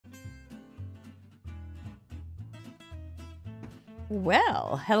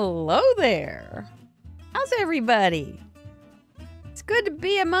Well, hello there. How's everybody? It's good to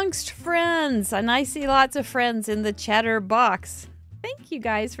be amongst friends, and I see lots of friends in the chatter box. Thank you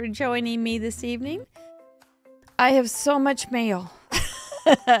guys for joining me this evening. I have so much mail.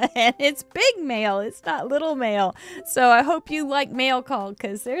 And it's big mail. It's not little mail. So I hope you like mail call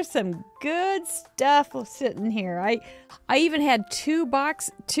because there's some good stuff sitting here. I even had two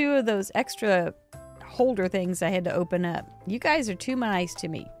of those extra holder things I had to open up. You guys are too nice to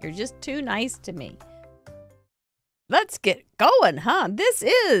me. You're just too nice to me. Let's get going, huh? This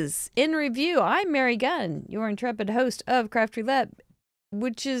is In Review. I'm Mary Gunn, your intrepid host of Craft Roulette,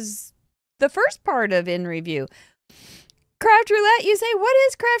 which is the first part of In Review. Craft Roulette, you say, what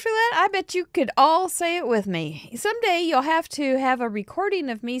is Craft Roulette? I bet you could all say it with me. Someday you'll have to have a recording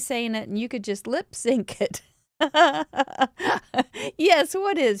of me saying it and you could just lip sync it. Yes,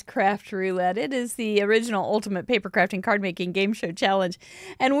 what is Craft Roulette? It is the original ultimate paper crafting card making game show challenge.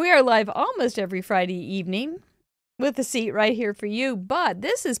 And we are live almost every Friday evening with a seat right here for you. But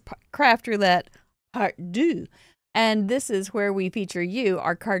this is Craft Roulette Part 2. And this is where we feature you,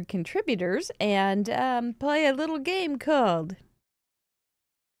 our card contributors, and play a little game called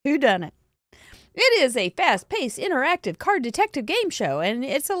Whodunit. It is a fast-paced, interactive card detective game show, and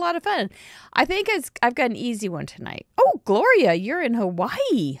it's a lot of fun. I think I've got an easy one tonight. Oh, Gloria, you're in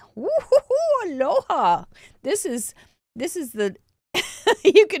Hawaii. Woohoo, aloha. This is the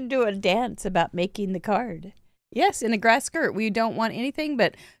you can do a dance about making the card. Yes, in a grass skirt. We don't want anything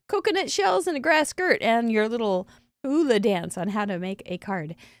but coconut shells in a grass skirt and your little hula dance on how to make a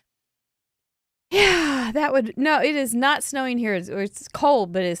card. Yeah, no, it is not snowing here. It's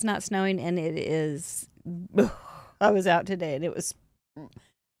cold, but it's not snowing, and it is, I was out today, and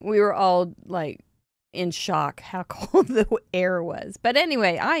we were all, like, in shock how cold the air was. But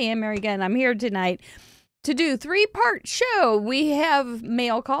anyway, I am Mary Gunn. I'm here tonight to do 3-part show. We have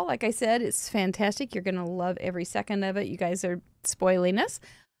mail call, like I said. It's fantastic. You're going to love every second of it. You guys are spoiling us.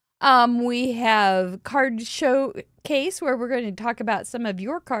 We have card showcase where we're going to talk about some of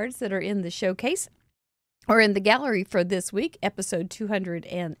your cards that are in the showcase or in the gallery for this week, episode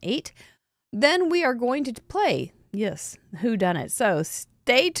 208. Then we are going to play, yes, Whodunit. So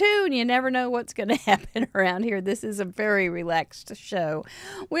stay tuned. You never know what's going to happen around here. This is a very relaxed show.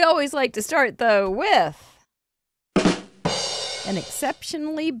 We always like to start, though, with an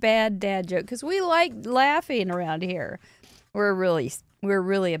exceptionally bad dad joke because we like laughing around here. We're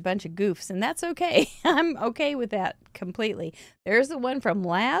really a bunch of goofs, and that's okay. I'm okay with that completely. There's the one from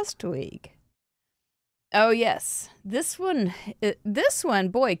last week. Oh, yes. This one,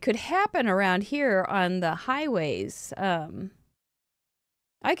 boy, could happen around here on the highways.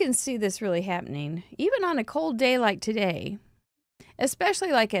 I can see this really happening, even on a cold day like today,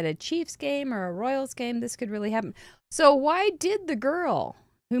 especially like at a Chiefs game or a Royals game. This could really happen. So why did the girl,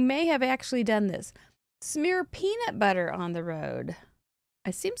 who may have actually done this, smear peanut butter on the road?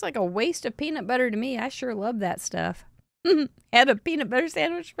 It seems like a waste of peanut butter to me. I sure love that stuff. Had a peanut butter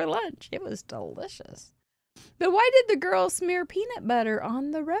sandwich for lunch. It was delicious. But why did the girl smear peanut butter on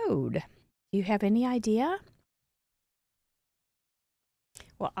the road? Do you have any idea?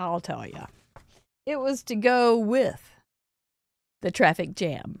 Well, I'll tell you. It was to go with the traffic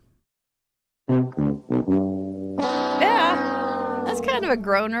jam. Yeah, that's kind of a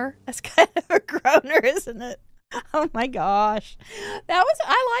groaner. Isn't it? Oh my gosh.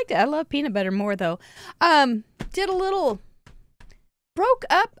 I liked it. I love peanut butter more though. Did a little, broke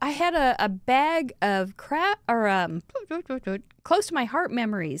up. I had a bag of crap or close to my heart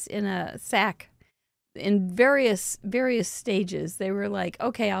memories in a sack in various stages. They were like,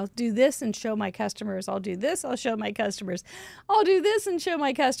 okay, I'll do this and show my customers. I'll do this, I'll show my customers. I'll do this and show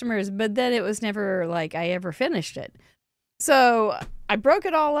my customers. But then it was never like I ever finished it. So I broke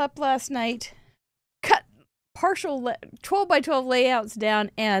it all up last night. Cut partial 12 by 12 layouts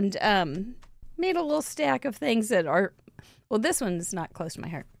down and made a little stack of things that are, well, this one's not close to my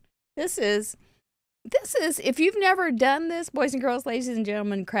heart. This is, if you've never done this, boys and girls, ladies and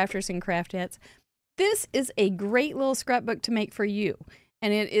gentlemen, crafters and craftettes, this is a great little scrapbook to make for you.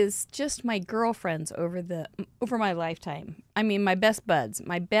 And it is just my girlfriends over my lifetime. I mean, my best buds,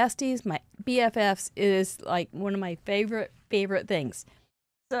 my besties, my BFFs. It is like one of my favorite things.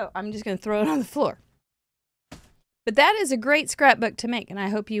 So I'm just going to throw it on the floor. But that is a great scrapbook to make, and I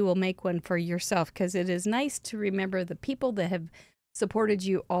hope you will make one for yourself because it is nice to remember the people that have supported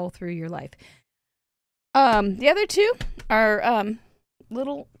you all through your life. The other two are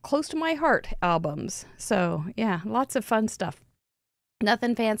little close to my heart albums. So, yeah, lots of fun stuff.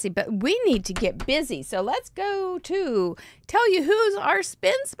 Nothing fancy, but we need to get busy. So let's go to tell you who's our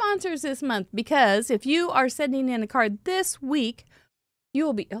spin sponsors this month, because if you are sending in a card this week you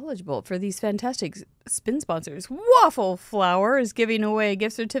will be eligible for these fantastic spin sponsors. Waffle Flower is giving away a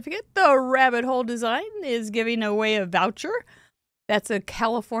gift certificate. The Rabbit Hole Design is giving away a voucher. That's a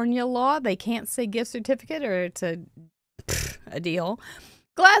California law. They can't say gift certificate or it's a deal.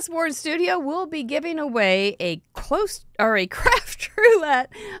 Glassboard Studio will be giving away a craft roulette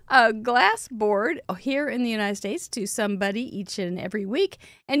glassboard here in the United States to somebody each and every week.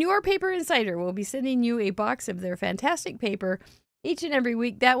 And Your Paper Insider will be sending you a box of their fantastic paper each and every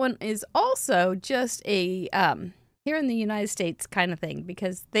week. That one is also just a here in the United States kind of thing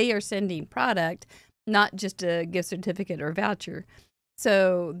because they are sending product, not just a gift certificate or voucher.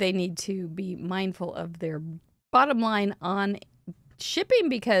 So they need to be mindful of their bottom line on shipping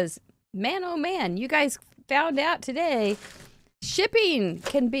because, man, oh man, you guys found out today shipping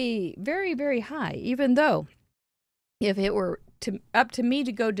can be very, very high, even though if it were up to me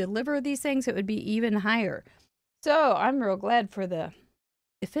to go deliver these things, it would be even higher. So I'm real glad for the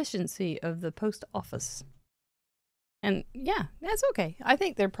efficiency of the post office. And yeah, that's okay. I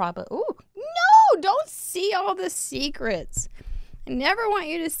think they're probably... Oh, no! Don't see all the secrets. I never want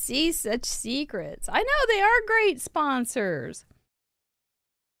you to see such secrets. I know they are great sponsors.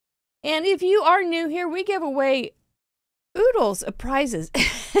 And if you are new here, we give away oodles of prizes.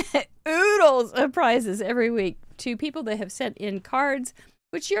 Oodles of prizes every week to people that have sent in cards,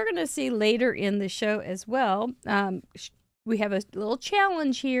 which you're going to see later in the show as well. We have a little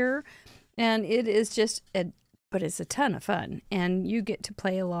challenge here, and it is just but it's a ton of fun, and you get to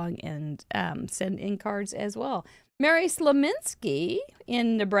play along and send in cards as well. Mary Slominski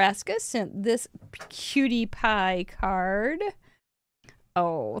in Nebraska sent this cutie pie card.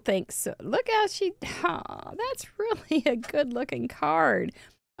 Oh, thanks. Look how that's really a good looking card.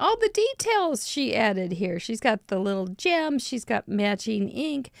 All the details she added here. She's got the little gems. She's got matching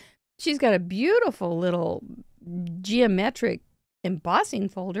ink. She's got a beautiful little geometric embossing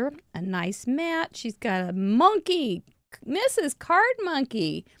folder. A nice mat. She's got a monkey. Mrs. Card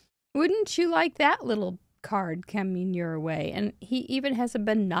Monkey. Wouldn't you like that little card coming your way? And he even has a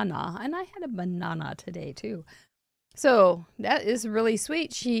banana. And I had a banana today too. So that is really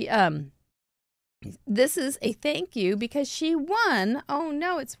sweet. She, this is a thank you because she won. Oh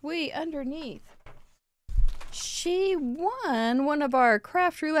no, it's way underneath. She won one of our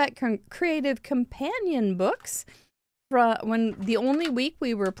Craft Roulette Creative Companion books from when the only week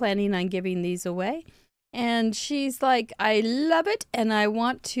we were planning on giving these away. And she's like, I love it. And I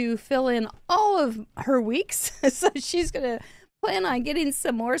want to fill in all of her weeks. So she's going to plan on getting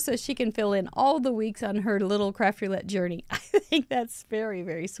some more so she can fill in all the weeks on her little craft roulette journey. I think that's very,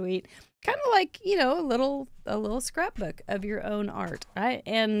 very sweet. Kind of like, you know, a little scrapbook of your own art, right?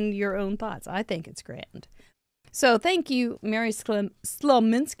 And your own thoughts. I think it's grand. So thank you, Mary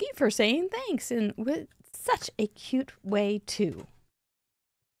Slominski, for saying thanks. And with such a cute way, too.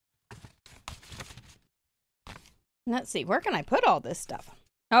 Let's see, where can I put all this stuff?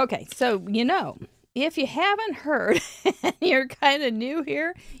 Okay, so, you know, if you haven't heard, and you're kind of new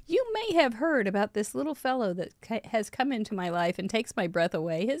here, you may have heard about this little fellow that has come into my life and takes my breath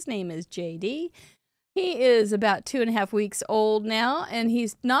away. His name is JD. He is about 2.5 weeks old now, and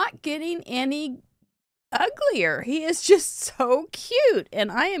he's not getting any uglier. He is just so cute, and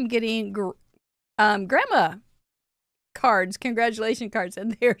I am getting grandma cards, congratulation cards,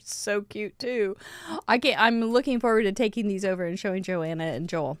 and they're so cute too. I'm looking forward to taking these over and showing Joanna and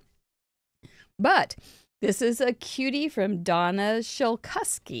Joel. But this is a cutie from Donna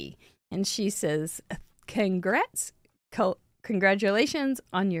Shilkuski, and she says, congratulations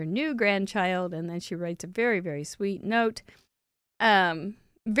on your new grandchild. And then she writes a very, very sweet note.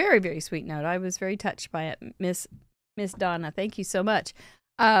 Very, very sweet note. I was very touched by it, Miss Donna. Thank you so much.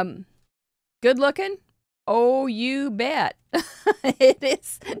 Good looking? Oh, you bet. It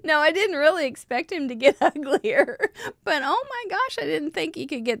is. No, I didn't really expect him to get uglier. But oh my gosh, I didn't think he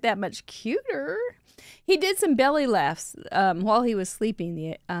could get that much cuter. He did some belly laughs while he was sleeping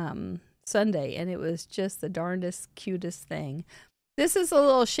the Sunday, and it was just the darndest, cutest thing. This is a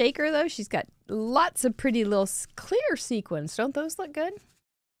little shaker, though. She's got lots of pretty little clear sequins. Don't those look good?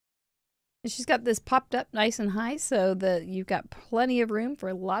 And she's got this popped up nice and high so that you've got plenty of room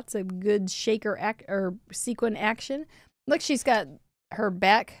for lots of good shaker or sequin action. Look, she's got her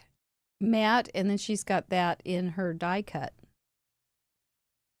back mat, and then she's got that in her die cut.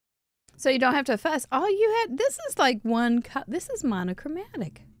 So you don't have to fuss. All you had, this is like one cut. This is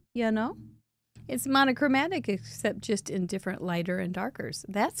monochromatic, you know? It's monochromatic except just in different lighter and darkers.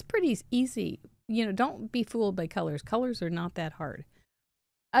 That's pretty easy. You know, don't be fooled by colors. Colors are not that hard.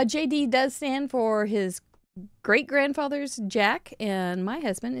 JD does stand for his great-grandfather's Jack, and my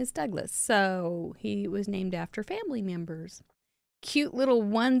husband is Douglas. So he was named after family members. cute little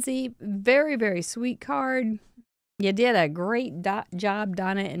onesie. Very, very sweet card. You did a great job,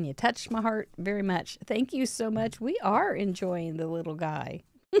 Donna, and you touched my heart very much. Thank you so much. We are enjoying the little guy.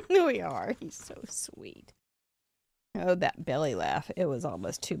 We are. He's so sweet. Oh, that belly laugh. It was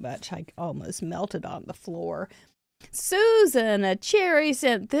almost too much. I almost melted on the floor. Susan, a cherry,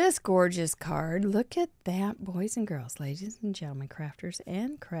 sent this gorgeous card. Look at that, boys and girls, ladies and gentlemen, crafters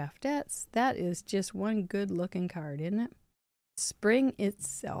and craftettes. That is just one good-looking card, isn't it? Spring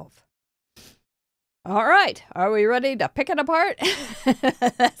itself. All right, are we ready to pick it apart?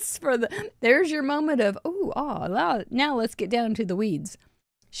 That's there's your moment of, now let's get down to the weeds.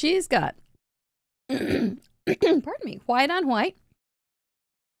 She's got, pardon me, white on white.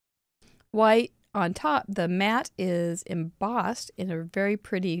 White on top, the mat is embossed in a very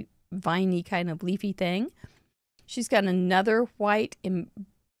pretty viney kind of leafy thing. She's got another white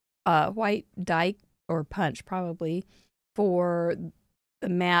die or punch probably for the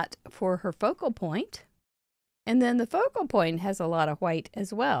mat for her focal point. And then the focal point has a lot of white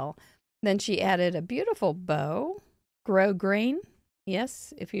as well. Then she added a beautiful bow, grosgrain.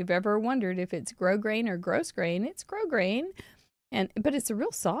 Yes, if you've ever wondered if it's grosgrain or gross grain, it's grosgrain. But it's a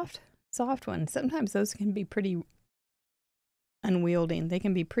real soft one. Sometimes those can be pretty unwielding. They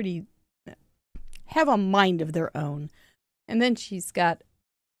can be have a mind of their own. And then she's got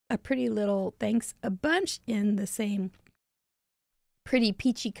a pretty little thanks a bunch in the same pretty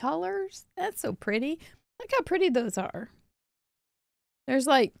peachy colors. That's so pretty. Look how pretty those are. There's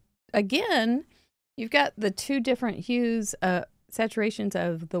again, you've got the two different hues, saturations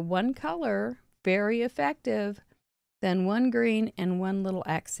of the one color, very effective, then one green and one little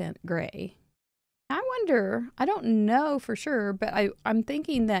accent gray. I wonder, I don't know for sure, but I'm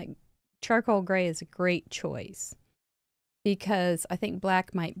thinking that charcoal gray is a great choice because I think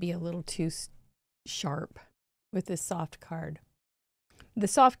black might be a little too sharp with this soft card. The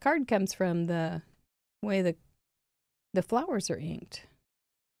soft card comes from the way the flowers are inked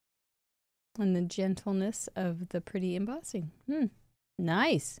and the gentleness of the pretty embossing.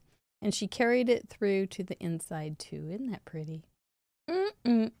 Nice. And she carried it through to the inside too. Isn't that pretty?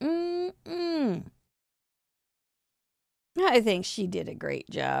 I think she did a great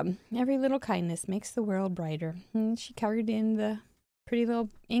job. Every little kindness makes the world brighter. And she carried in the pretty little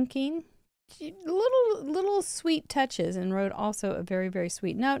inking. Little sweet touches, and wrote also a very, very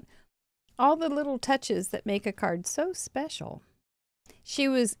sweet note. All the little touches that make a card so special. She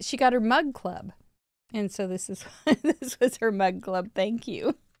got her mug club, and so this was her mug club. Thank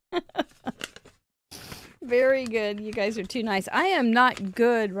you. Very good. You guys are too nice. I am not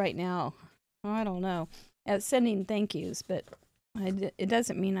good right now. I don't know at sending thank yous, but it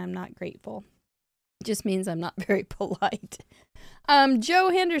doesn't mean I'm not grateful. It just means I'm not very polite. Joe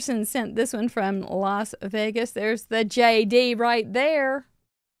Henderson sent this one from Las Vegas. There's the JD right there.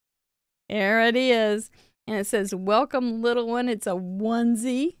 There it is. And it says, welcome, little one. It's a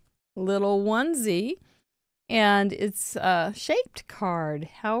onesie, little onesie. And it's a shaped card.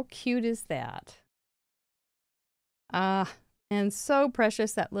 How cute is that? And so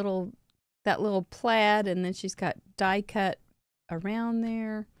precious, that little plaid. And then she's got die cut around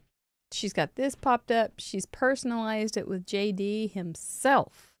there. She's got this popped up. She's personalized it with JD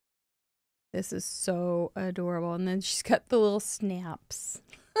himself. This is so adorable. And then she's got the little snaps.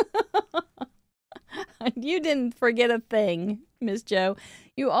 You didn't forget a thing, Miss Joe.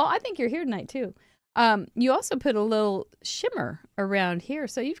 I think you're here tonight too. You also put a little shimmer around here.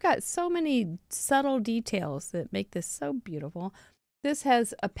 So you've got so many subtle details that make this so beautiful. This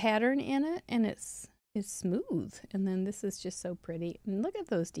has a pattern in it, and it's smooth. And then this is just so pretty. And look at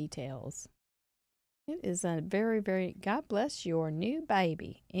those details. It is a very, very, God bless your new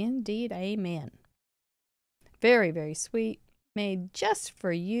baby. Indeed, amen. Very, very sweet. Made just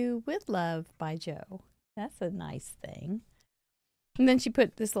for you with love by Joe. That's a nice thing. And then she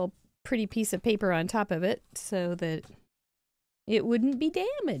put this little pretty piece of paper on top of it so that it wouldn't be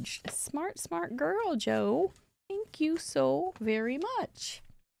damaged. Smart, smart girl, Joe. Thank you so very much.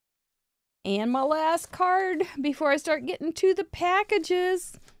 And my last card before I start getting to the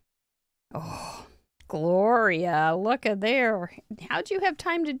packages. Oh, Gloria, look at there. How'd you have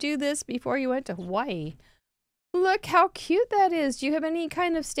time to do this before you went to Hawaii? Look how cute that is. Do you have any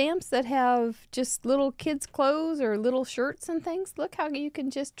kind of stamps that have just little kids' clothes or little shirts and things? Look how you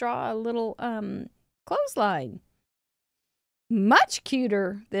can just draw a little clothesline. Much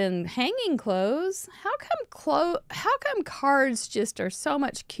cuter than hanging clothes. How come cards just are so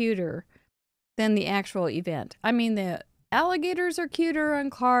much cuter than the actual event? I mean, the alligators are cuter on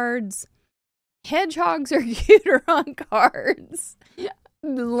cards. Hedgehogs are cuter on cards.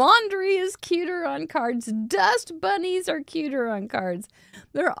 Laundry is cuter on cards. Dust bunnies are cuter on cards.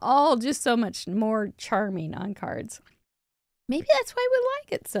 They're all just so much more charming on cards. Maybe that's why we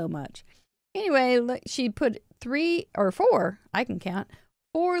like it so much. Anyway, look, she put 3 or 4, I can count,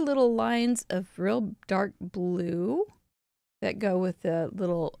 4 little lines of real dark blue that go with the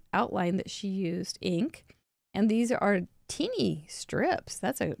little outline that she used, ink. And these are teeny strips.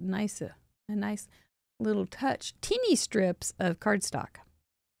 That's a nice little touch. Teeny strips of cardstock.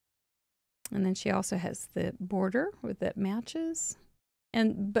 And then she also has the border with that matches.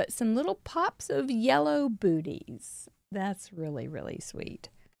 But some little pops of yellow booties. That's really, really sweet.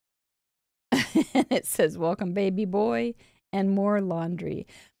 And it says, "Welcome, baby boy," and more laundry.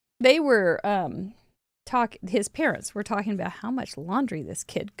 They were his parents were talking about how much laundry this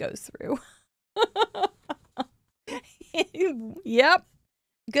kid goes through. Yep.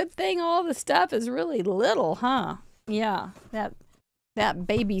 Good thing all the stuff is really little, huh? Yeah, that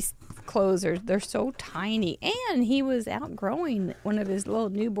baby's clothes they're so tiny. And he was outgrowing one of his little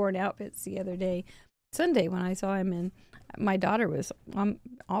newborn outfits the other day, Sunday, when I saw him, and my daughter was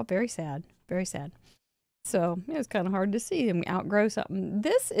all very sad, very sad. So it was kind of hard to see him outgrow something.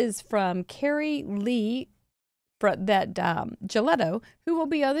 This is from Carrie Lee, that Gilletto, who will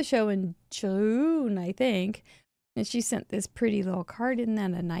be on the show in June, I think. And she sent this pretty little card. Isn't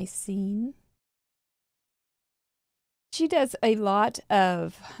that a nice scene? She does a lot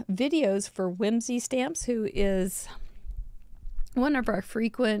of videos for Whimsy Stamps, who is one of our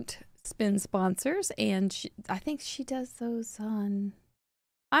frequent spin sponsors. And I think she does those on,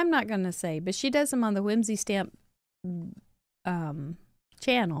 I'm not going to say, but she does them on the Whimsy Stamp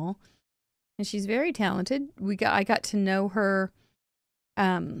channel. And she's very talented. I got to know her.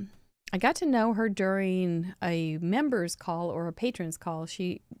 I got to know her during a members call or a patrons call.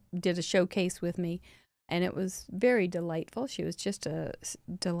 She did a showcase with me, and it was very delightful. She was just a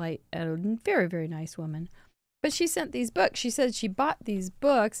delight, a very, very nice woman. But she sent these books. She said she bought these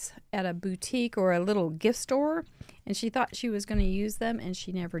books at a boutique or a little gift store, and she thought she was going to use them, and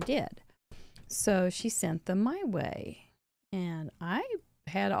she never did. So she sent them my way, and I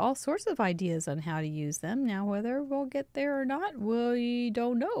had all sorts of ideas on how to use them. Now, whether we'll get there or not, we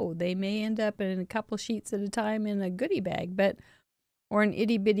don't know. They may end up in a couple sheets at a time in a goodie bag, or an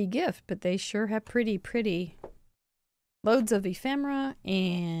itty-bitty gift, but they sure have pretty, pretty loads of ephemera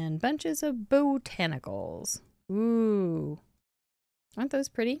and bunches of botanicals. Ooh. Aren't those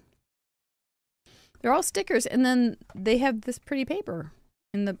pretty? They're all stickers, and then they have this pretty paper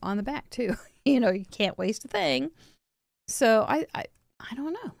on the back, too. You can't waste a thing. So I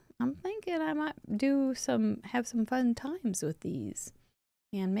don't know. I'm thinking I might have some fun times with these,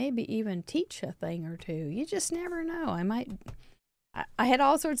 and maybe even teach a thing or two. You just never know. I had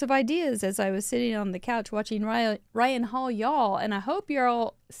all sorts of ideas as I was sitting on the couch watching Ryan Hall Y'all, and I hope you're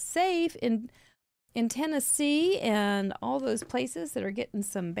all safe in Tennessee and all those places that are getting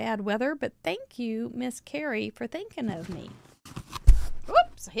some bad weather. But thank you, Miss Carrie, for thinking of me.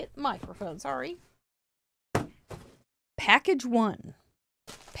 Whoops, I hit the microphone. Sorry. Package 1.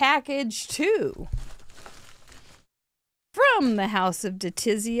 Package 2 from the House of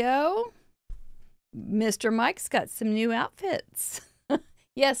Detizio. Mr. Mike's got some new outfits.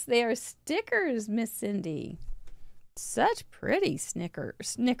 Yes, they are stickers, Miss Cindy. Such pretty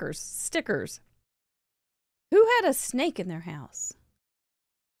stickers. Who had a snake in their house?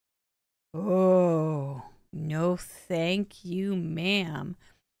 Oh, no thank you, ma'am.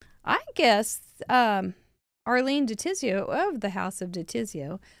 I guess Arlene Detizio of the House of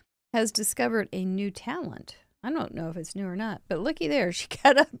Detizio has discovered a new talent. I don't know if it's new or not, but looky there. She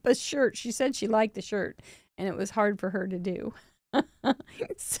cut up a shirt. She said she liked the shirt, and it was hard for her to do.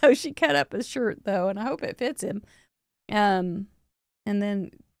 So she cut up a shirt, though, and I hope it fits him. And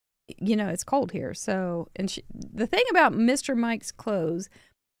then, it's cold here. So, the thing about Mr. Mike's clothes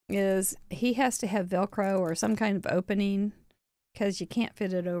is he has to have Velcro or some kind of opening because you can't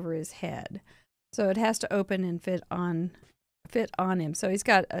fit it over his head. So it has to open and fit on him. So he's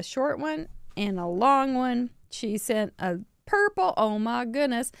got a short one and a long one. She sent a purple, oh my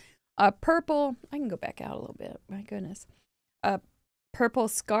goodness, a purple, I can go back out a little bit, my goodness. A purple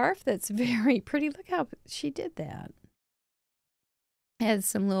scarf that's very pretty. Look how she did that. It has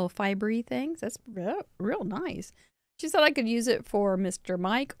some little fibery things. That's real nice. She said I could use it for Mr.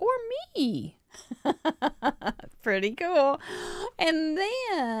 Mike or me. Pretty cool. And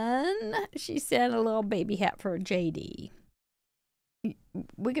then she sent a little baby hat for JD.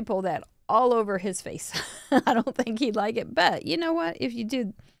 We could pull that all over his face. I don't think he'd like it, but you know what? If you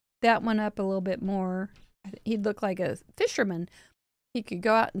did that one up a little bit more, he'd look like a fisherman. He could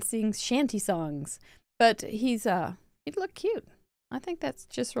go out and sing shanty songs, but he'd look cute. I think that's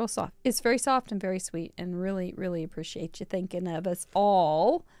just real soft. It's very soft and very sweet, and really, really appreciate you thinking of us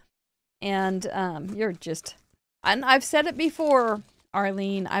all. And you're just, and I've said it before,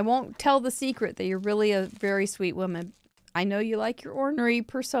 Arlene, I won't tell the secret that you're really a very sweet woman. I know you like your ornery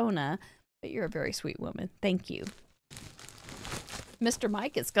persona, but you're a very sweet woman. Thank you. Mr.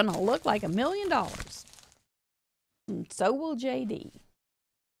 Mike is going to look like $1 million. And so will JD.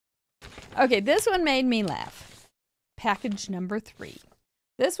 Okay, this one made me laugh. Package number 3.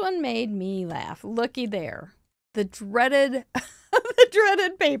 This one made me laugh. Looky there. The dreaded the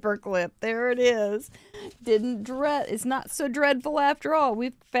dreaded paperclip. There it is. It's not so dreadful after all.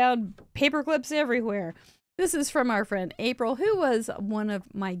 We've found paperclips everywhere. This is from our friend April, who was one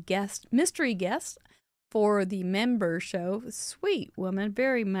of my mystery guests for the member show. Sweet woman.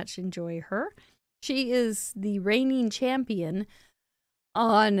 Very much enjoy her. She is the reigning champion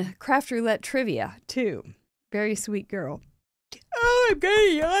on Craft Roulette Trivia, too. Very sweet girl. Oh, I'm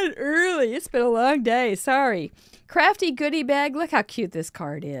getting on early. It's been a long day. Sorry. Crafty goodie bag. Look how cute this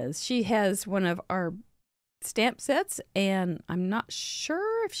card is. She has one of our stamp sets, and I'm not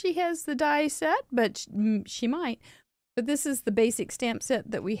sure if she has the die set, but she might. But this is the basic stamp set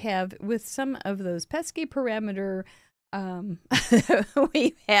that we have with some of those pesky parameter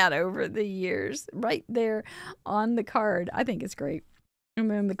we've had over the years right there on the card. I think it's great. And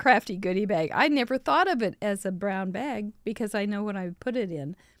then the crafty goodie bag. I never thought of it as a brown bag because I know what I put it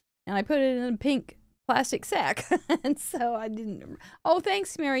in. And I put it in a pink plastic sack. And so I didn't. Oh,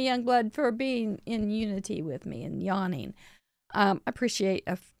 thanks, Mary Youngblood, for being in unity with me and yawning. I appreciate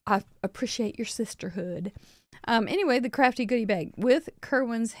your sisterhood. Anyway, the crafty goodie bag with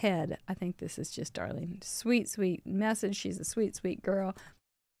Kerwin's head. I think this is just darling. Sweet, sweet message. She's a sweet, sweet girl.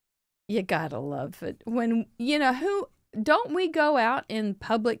 You gotta love it. When, don't we go out in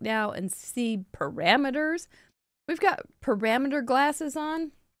public now and see parameters? We've got parameter glasses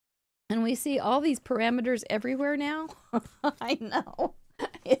on, and we see all these parameters everywhere now. I know.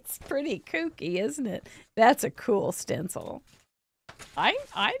 It's pretty kooky, isn't it? That's a cool stencil. I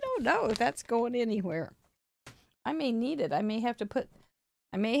don't know if that's going anywhere. I may need it. I may have to put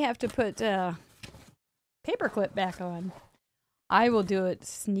paperclip back on. I will do it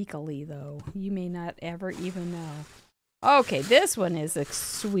sneakily, though. You may not ever even know. Okay, this one is a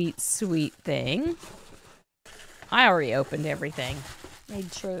sweet, sweet thing. I already opened everything.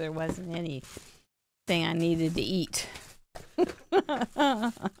 Made sure there wasn't anything I needed to eat.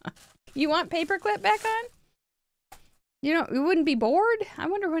 You want paperclip back on? You wouldn't be bored? I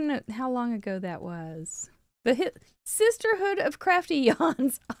wonder how long ago that was. The Sisterhood of Crafty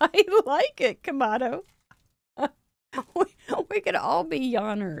Yawns. I like it, Kamado. We could all be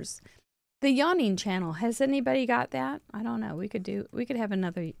yawners. The yawning channel. Has anybody got that? I don't know. We could have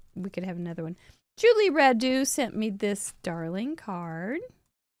another one. Julie Radu sent me this darling card.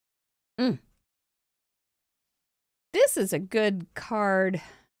 This is a good card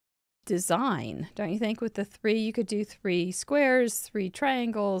design, don't you think? With the 3, you could do 3 squares, 3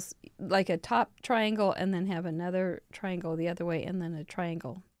 triangles, like a top triangle, and then have another triangle the other way, and then a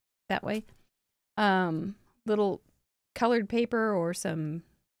triangle that way. Little colored paper or some,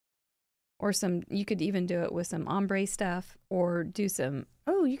 you could even do it with some ombre stuff, or do some,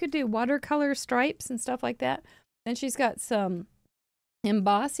 you could do watercolor stripes and stuff like that. Then she's got some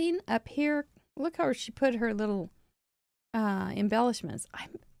embossing up here. Look how she put her little embellishments. I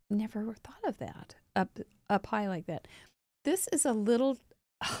never thought of that up high like that. This is a little,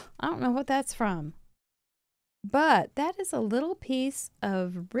 I don't know what that's from, but that is a little piece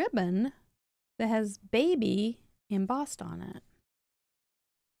of ribbon that has baby embossed on it.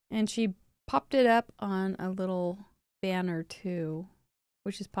 And she popped it up on a little banner too,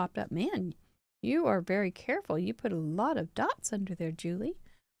 which is popped up. Man, you are very careful. You put a lot of dots under there, Julie.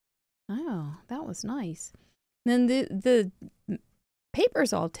 Oh, that was nice. Then the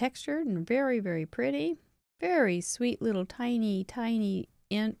paper's all textured and very, very pretty. Very sweet little tiny, tiny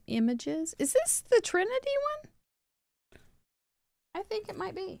images. Is this the Trinity one? I think it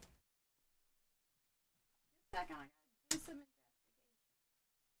might be. Second, I gotta do some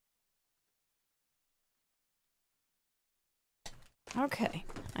investigation. Okay,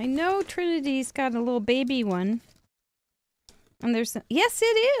 I know Trinity's got a little baby one, and there's yes,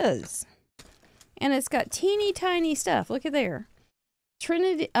 it is, and it's got teeny tiny stuff. Look at there.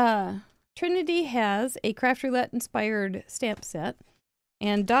 Trinity has a Craft Roulette inspired stamp set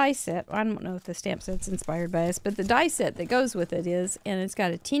and die set. I don't know if the stamp set's inspired by us, but the die set that goes with it is, and it's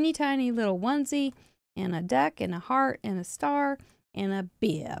got a teeny tiny little onesie and a duck and a heart and a star and a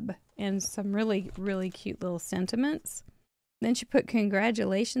bib and some really, really cute little sentiments. Then she put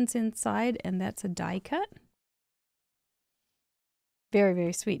congratulations inside, and that's a die cut. Very,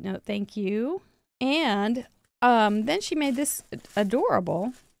 very sweet note. Thank you. And then she made this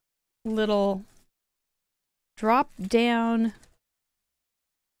adorable little drop down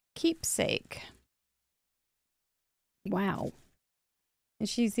keepsake. Wow. And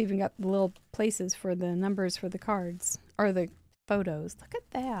she's even got the little places for the numbers for the cards or the photos. Look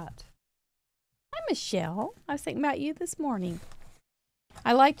at that. Hi, Michelle. I was thinking about you this morning.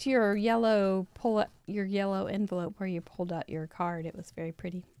 I liked your yellow envelope where you pulled out your card. It was very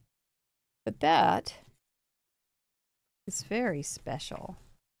pretty. But that is very special.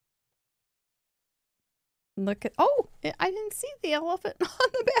 Look at, oh, I didn't see the elephant on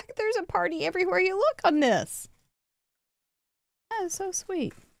the back. There's a party everywhere you look on this. That is so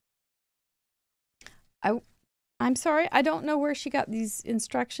sweet. I'm sorry, I don't know where she got these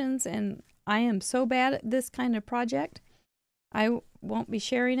instructions, and I am so bad at this kind of project. I won't be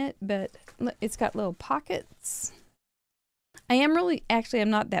sharing it, but it's got little pockets. I'm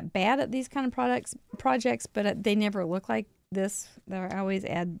not that bad at these kind of projects, but they never look like this. I always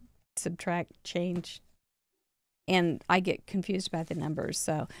add, subtract, change, and I get confused by the numbers.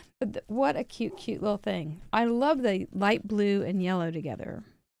 So, but what a cute, cute little thing. I love the light blue and yellow together.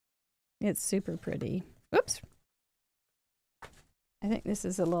 It's super pretty. Oops. I think this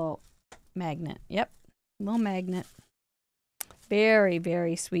is a little magnet. Yep, little magnet. Very,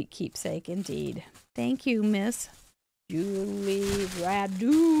 very sweet keepsake indeed. Thank you, Miss Julie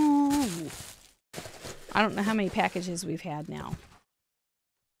Radu. I don't know how many packages we've had now.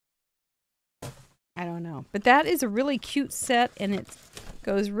 I don't know. But that is a really cute set, and it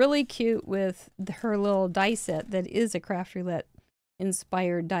goes really cute with her little die set that is a Craft Roulette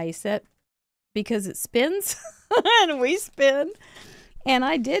inspired die set because it spins and we spin. And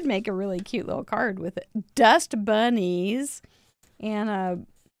I did make a really cute little card with it. Dust bunnies and a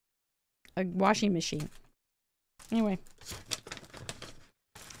washing machine. Anyway,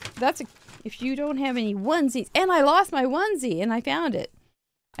 if you don't have any onesies, and I lost my onesie and I found it.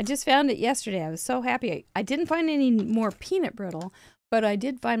 I just found it yesterday. I was so happy. I didn't find any more peanut brittle, but I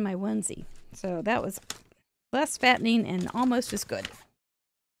did find my onesie. So that was less fattening and almost as good.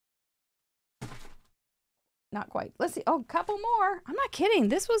 Not quite. Let's see. Oh, a couple more. I'm not kidding.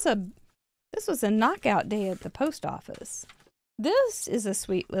 This was a knockout day at the post office. This is a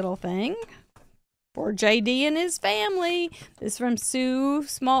sweet little thing for JD and his family. This is from Sue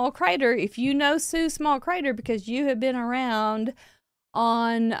Small Crider. If you know Sue Small Crider because you have been around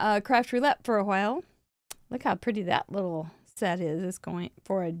on Craft Roulette for a while, look how pretty that little set is. It's going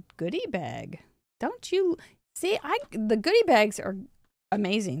for a goodie bag. Don't you see? The goodie bags are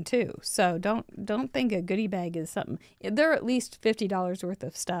amazing too. So don't think a goodie bag is something. They're at least $50 worth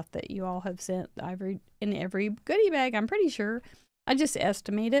of stuff that you all have sent in every goodie bag. I'm pretty sure. I just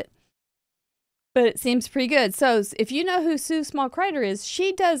estimate it. But it seems pretty good. So if you know who Sue Small Crider is,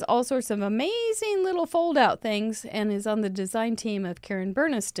 she does all sorts of amazing little fold-out things and is on the design team of Karen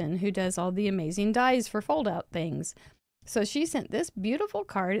Burniston, who does all the amazing dies for fold-out things. So she sent this beautiful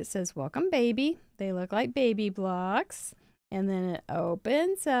card. It says, "Welcome, baby." They look like baby blocks. And then it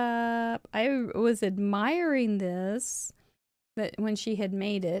opens up. I was admiring this that when she had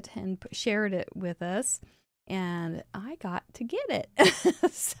made it and shared it with us. And I got to get it.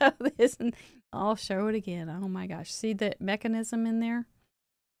 So I'll show it again. Oh my gosh. See the mechanism in there?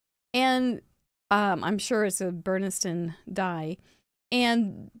 And I'm sure it's a Burniston die.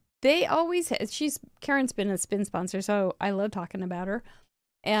 And they always Karen's been a spin sponsor, so I love talking about her.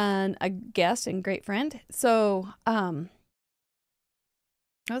 And a guest and great friend. So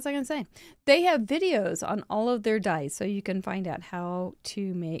what was I going to say? They have videos on all of their dies, so you can find out how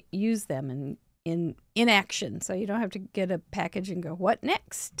to use them in action. So you don't have to get a package and go, what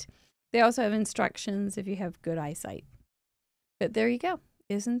next? They also have instructions if you have good eyesight. But there you go.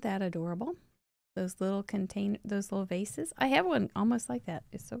 Isn't that adorable? Those little vases. I have one almost like that.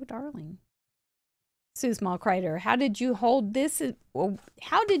 It's so darling. Sue Small Crider, how did you hold this?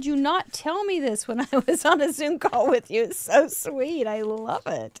 How did you not tell me this when I was on a Zoom call with you? It's so sweet. I love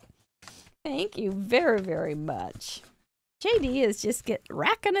it. Thank you very, very much. JD is just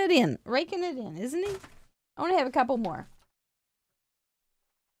raking it in, isn't he? I want to have a couple more.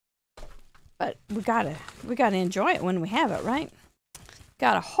 But we gotta enjoy it when we have it, right?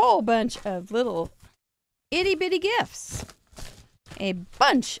 Got a whole bunch of little itty bitty gifts. A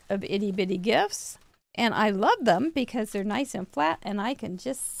bunch of itty bitty gifts. And I love them because they're nice and flat and I can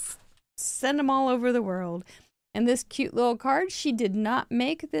just send them all over the world. And this cute little card, she did not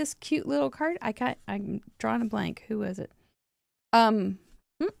make this cute little card. I'm drawing a blank. Who was it? No,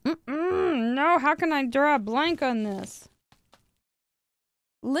 how can I draw a blank on this?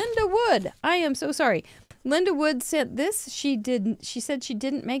 Linda Wood. I am so sorry. Linda Wood sent this. She said she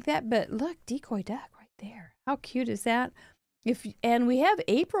didn't make that, but look, decoy duck right there. How cute is that? And we have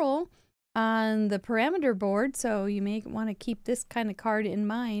April on the parameter board, so you may want to keep this kind of card in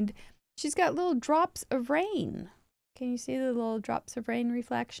mind. She's got little drops of rain. Can you see the little drops of rain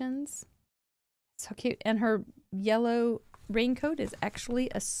reflections? So cute. And her yellow raincoat is actually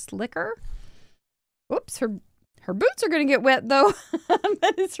a slicker. Whoops, her boots are going to get wet though.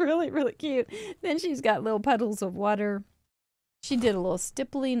 But it's really, really cute. Then she's got little puddles of water. She did a little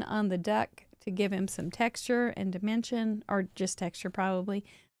stippling on the duck to give him some texture and dimension, or just texture probably.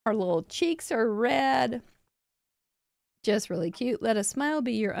 Her little cheeks are red. Just really cute. Let a smile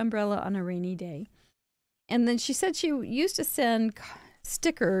be your umbrella on a rainy day. And then she said she used to send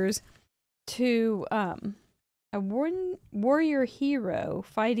stickers to a warrior hero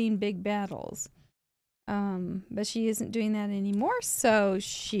fighting big battles. But she isn't doing that anymore, so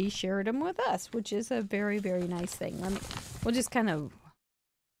she shared them with us, which is a very, very nice thing. We'll just kind of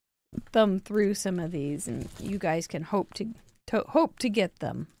thumb through some of these, and you guys can hope to get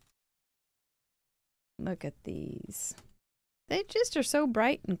them. Look at these. They just are so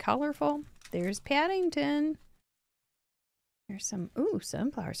bright and colorful. There's Paddington. There's some, ooh,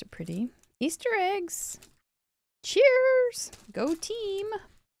 sunflowers are pretty. Easter eggs. Cheers. Go team.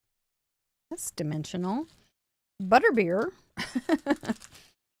 That's dimensional. Butterbeer.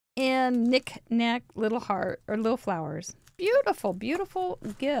 And knick-knack little heart, or little flowers. Beautiful, beautiful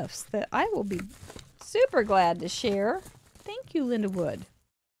gifts that I will be super glad to share. Thank you, Linda Wood.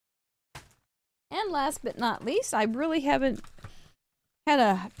 And last but not least, I really haven't had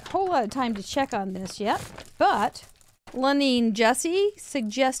a whole lot of time to check on this yet, but Lenine Jessie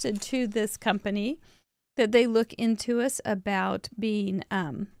suggested to this company that they look into us about being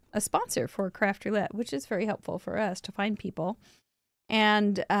a sponsor for Craft Roulette, which is very helpful for us to find people.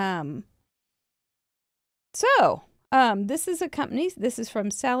 And this is a company, this is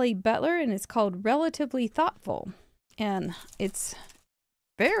from Sally Butler, and it's called Relatively Thoughtful. And it's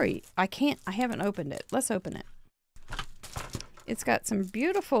very, I haven't opened it. Let's open it. It's got some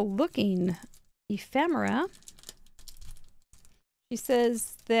beautiful looking ephemera. She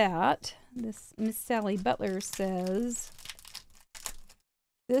says that, this Miss Sally Butler says,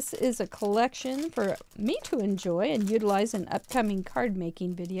 this is a collection for me to enjoy and utilize in upcoming card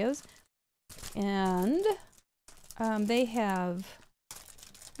making videos. And they have,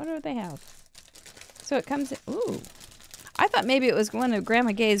 what do they have? So it comes in, ooh. I thought maybe it was one of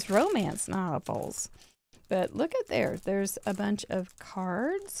Grandma Gay's romance novels. But look at there. There's a bunch of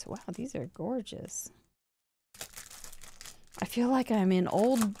cards. Wow, these are gorgeous. I feel like I'm in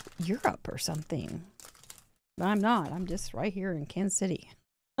old Europe or something. But I'm not. I'm just right here in Kansas City.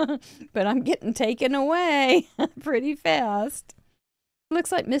 But I'm getting taken away pretty fast.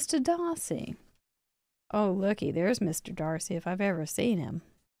 Looks like Mr. Darcy. Oh, looky. There's Mr. Darcy if I've ever seen him.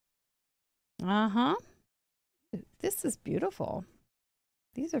 Uh-huh. This is beautiful.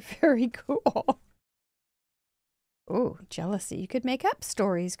 These are very cool. Oh, jealousy. You could make up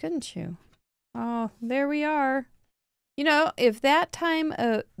stories, couldn't you? Oh, there we are. You know, if that time,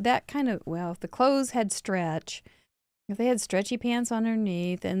 that kind of, well, if the clothes had stretch, if they had stretchy pants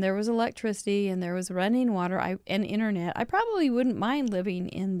underneath, and there was electricity, and there was running water and internet, I probably wouldn't mind living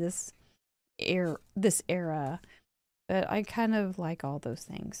in this era. But I kind of like all those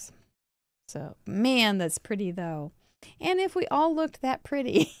things. So, man, that's pretty, though. And if we all looked that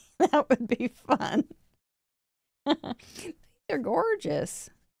pretty, that would be fun. They're gorgeous.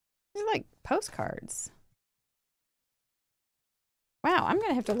 They're like postcards. Wow, I'm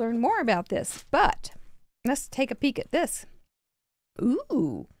going to have to learn more about this. But let's take a peek at this.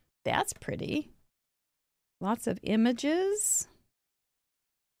 Ooh, that's pretty. Lots of images.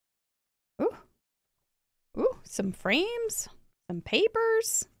 Ooh. Ooh, some frames. Some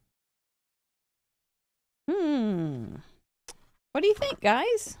papers. What do you think,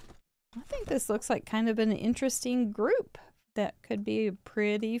 guys? I think this looks like kind of an interesting group that could be a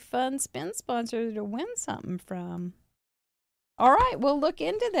pretty fun spin sponsor to win something from. All right, we'll look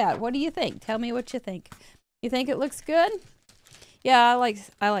into that. What do you think? Tell me what you think. You think it looks good? Yeah,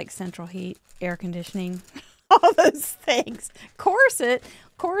 I like central heat, air conditioning, all those things. Corset,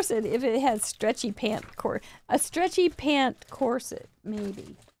 if it has stretchy pant a stretchy pant corset,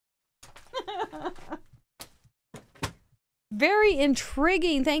 maybe. Very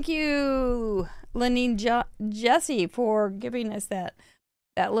intriguing. Thank you, Lenine Jessie, for giving us that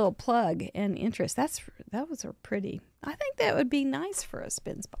little plug and interest. That was pretty. I think that would be nice for a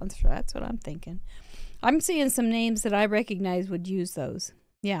spin sponsor. That's what I'm thinking. I'm seeing some names that I recognize would use those.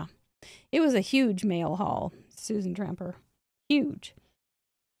 Yeah. It was a huge mail haul, Susan Tramper. Huge.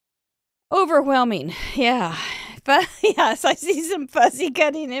 Overwhelming. Yeah. But yes, I see some fuzzy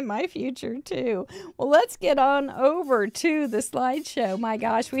cutting in my future too. Well, let's get on over to the slideshow. My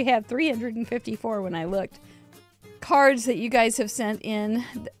gosh, we have 354 when I looked. Cards that you guys have sent in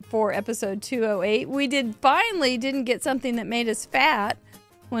for episode 208. We didn't get something that made us fat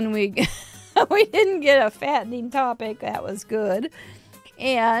when we didn't get a fattening topic. That was good.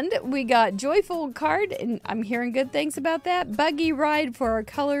 And we got Joyful card, and I'm hearing good things about that. Buggy Ride for our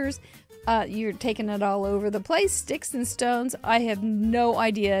colors. You're taking it all over the place. Sticks and Stones. I have no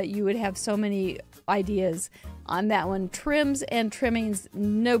idea you would have so many ideas on that one. Trims and trimmings,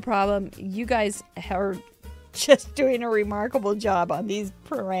 no problem. You guys are just doing a remarkable job on these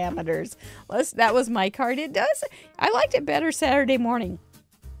parameters. That was my card. I liked it better Saturday morning.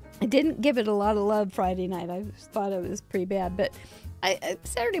 I didn't give it a lot of love Friday night. I thought it was pretty bad, but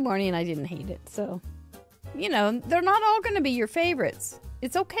Saturday morning I didn't hate it. So, you know, they're not all going to be your favorites.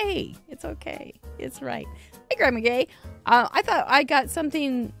 It's okay. It's okay. It's right. Hey, Grandma Gay. I thought I got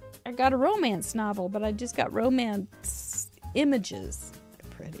something. I got a romance novel, but I just got romance images.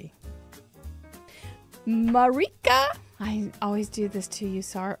 They're pretty. Marika. I always do this to you.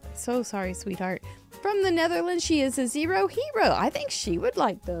 So sorry, sweetheart. From the Netherlands, she is a zero hero. I think she would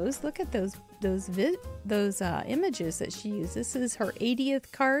like those. Look at those images that she used. This is her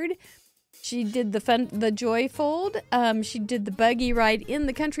 80th card. She did the Joy Fold. She did the Buggy Ride in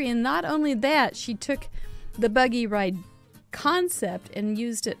the country, and not only that, she took the Buggy Ride concept and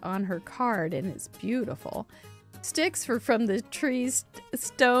used it on her card, and it's beautiful. Sticks from the trees,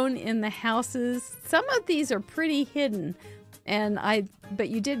 stone in the houses. Some of these are pretty hidden, but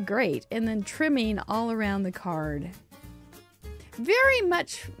you did great. And then trimming all around the card. Very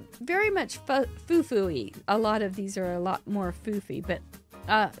much foo-foo-y. A lot of these are a lot more foofy, but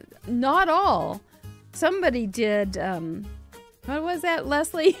not all. Somebody did, what was that,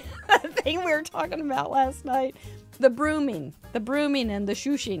 Leslie? That thing we were talking about last night. The brooming and the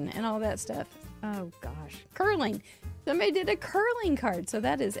shushing and all that stuff. Oh gosh, curling. Somebody did a curling card, so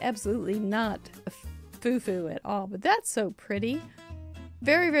that is absolutely not foo-foo at all, but that's so pretty.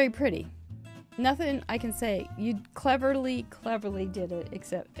 Very, very pretty. Nothing I can say. You cleverly did it,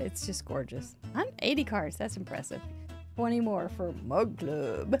 except it's just gorgeous. 80 cards, that's impressive. 20 more for Mug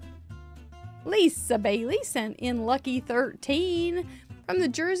Club. Lisa Bailey sent in Lucky 13 from the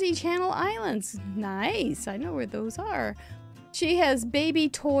Jersey Channel Islands. Nice, I know where those are. She has baby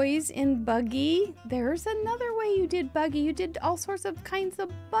toys in Buggy. There's another way you did Buggy. You did all sorts of kinds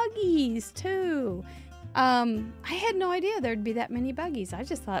of buggies too. I had no idea there'd be that many buggies. I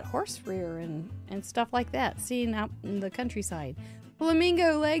just thought horse rear and stuff like that, seeing out in the countryside.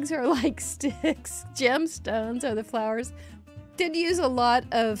 Flamingo legs are like sticks. Gemstones are the flowers. Did use a lot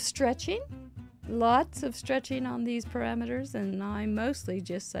of stretching. Lots of stretching on these parameters, and I mostly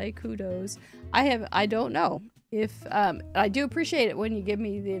just say kudos. I don't know. If I do appreciate it when you give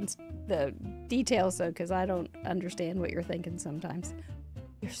me the details, though, because I don't understand what you're thinking sometimes.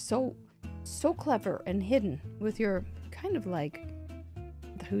 You're so clever and hidden with your kind of like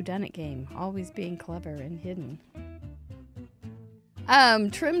the Whodunit game, always being clever and hidden.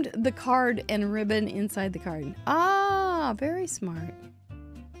 Trimmed the card and ribbon inside the card. Ah, very smart.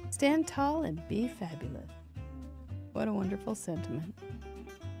 Stand tall and be fabulous. What a wonderful sentiment.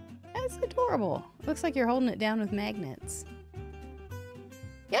 That's adorable. Looks like you're holding it down with magnets.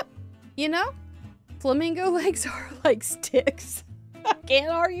 Yep. You know, flamingo legs are like sticks. I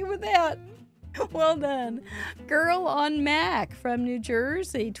can't argue with that. Well done. Girl on Mac from New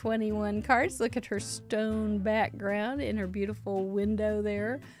Jersey, 21 cards. Look at her stone background in her beautiful window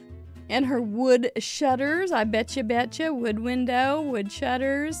there. And her wood shutters. I betcha. Wood window, wood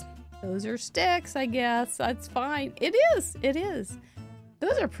shutters. Those are sticks, I guess. That's fine. It is.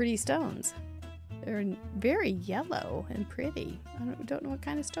 Those are pretty stones. They're very yellow and pretty. I don't know what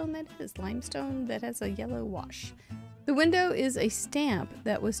kind of stone that is. Limestone that has a yellow wash. The window is a stamp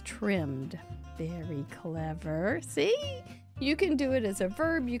that was trimmed. Very clever. See? You can do it as a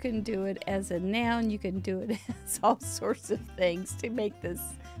verb. You can do it as a noun. You can do it as all sorts of things to make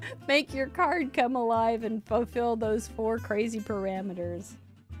your card come alive and fulfill those 4 crazy parameters.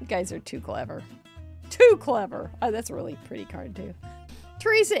 You guys are too clever. Too clever. Oh, that's a really pretty card, too.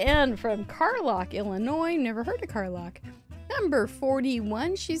 Teresa N. from Carlock, Illinois. Never heard of Carlock. Number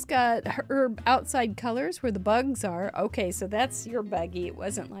 41. She's got her outside colors where the bugs are. Okay, so that's your buggy. It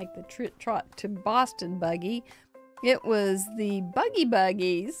wasn't like the trot to Boston buggy. It was the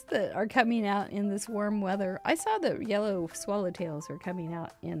buggies that are coming out in this warm weather. I saw the yellow swallowtails are coming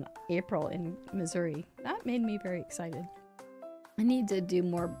out in April in Missouri. That made me very excited. I need to do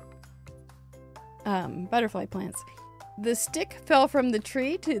more butterfly plants. The stick fell from the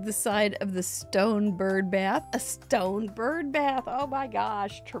tree to the side of the stone bird bath. A stone bird bath. Oh my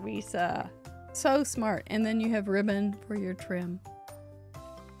gosh, Teresa. So smart. And then you have ribbon for your trim.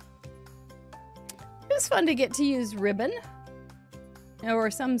 It was fun to get to use ribbon or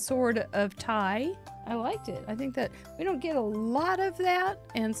some sort of tie. I liked it. I think that we don't get a lot of that,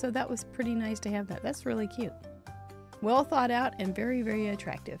 and so that was pretty nice to have that. That's really cute. Well thought out and very, very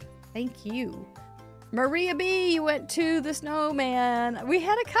attractive. Thank you. Maria B, you went to the snowman. We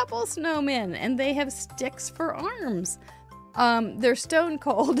had a couple snowmen, and they have sticks for arms. They're stone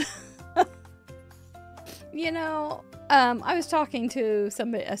cold. You know, I was talking to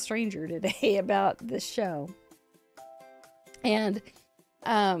a stranger today about this show. And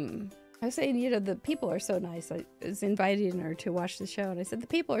I was saying, you know, the people are so nice. I was inviting her to watch the show, and I said, the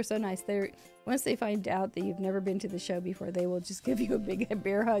people are so nice. Once they find out that you've never been to the show before, they will just give you a big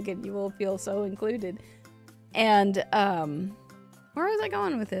bear hug, and you will feel so included. And where was I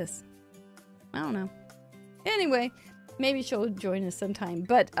going with this? I don't know. Anyway, maybe she'll join us sometime.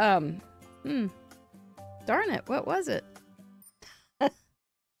 But darn it, what was it?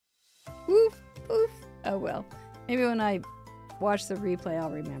 Woof, woof. Oh well. Maybe when I watch the replay,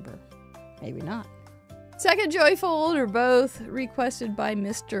 I'll remember. Maybe not. Second joyfold are both requested by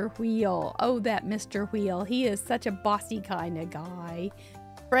Mr. Wheel. Oh, that Mr. Wheel. He is such a bossy kind of guy.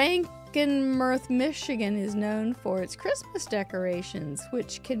 Frankenmuth, Michigan is known for its Christmas decorations,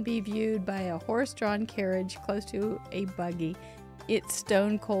 which can be viewed by a horse-drawn carriage close to a buggy. It's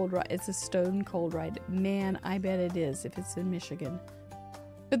stone cold. It's a stone cold ride. Man, I bet it is if it's in Michigan.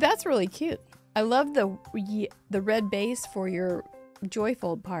 But that's really cute. I love the red base for your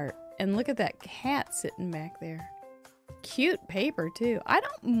joyfold part. And look at that cat sitting back there. Cute paper, too. I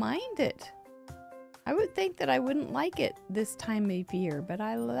don't mind it. I would think that I wouldn't like it this time of year, but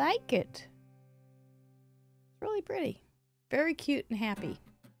I like it. It's really pretty. Very cute and happy.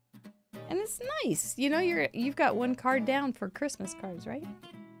 And it's nice. You know, you've got one card down for Christmas cards, right?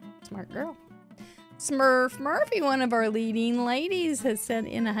 Smart girl. Smurf Murphy, one of our leading ladies, has sent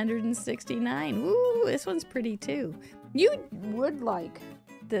in 169. Ooh, this one's pretty, too. You would like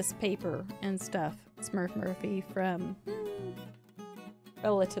this paper and stuff, Smurf Murphy, from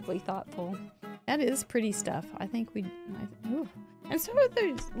Relatively Thoughtful. That is pretty stuff. I think ooh. And so are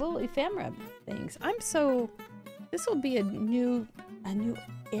those little ephemera things. This will be a new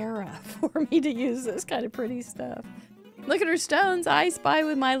era for me to use this kind of pretty stuff. Look at her stones. I spy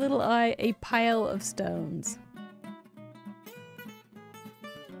with my little eye a pile of stones.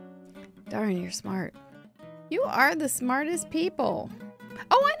 Darn, you're smart. You are the smartest people.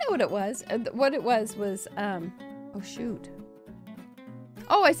 Oh, I know what it was. What it was, oh shoot.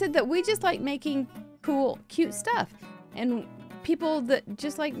 Oh, I said that we just like making cool, cute stuff. And people that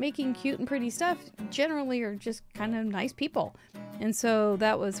just like making cute and pretty stuff generally are just kind of nice people. And so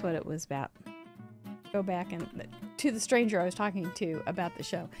that was what it was about. Go back and to the stranger I was talking to about the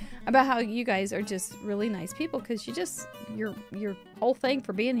show, about how you guys are just really nice people, because your whole thing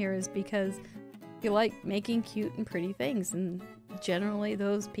for being here is because you like making cute and pretty things, and generally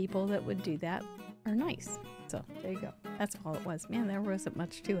those people that would do that are nice. So there you go. That's all it was. Man, there wasn't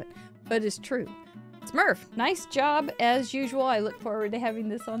much to it, but it's true. Smurf, nice job as usual. I look forward to having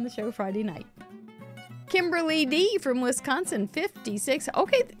this on the show Friday night. Kimberly D from Wisconsin, 56.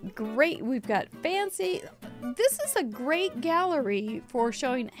 Okay, great. We've got fancy. This is a great gallery for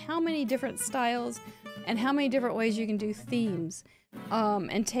showing how many different styles and how many different ways you can do themes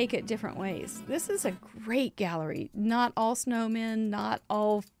and take it different ways. This is a great gallery. Not all snowmen, not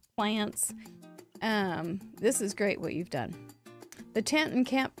all plants. This is great what you've done. The tent and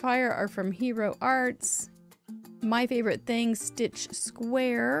campfire are from Hero Arts. My favorite thing, Stitch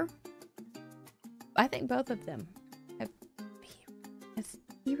Square. I think both of them have. Has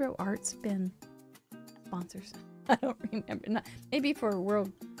Hero Arts been sponsors? I don't remember. Maybe for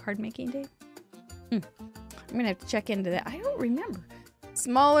World Card Making Day? I'm going to have to check into that. I don't remember.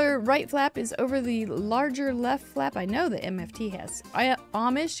 Smaller right flap is over the larger left flap. I know the MFT has.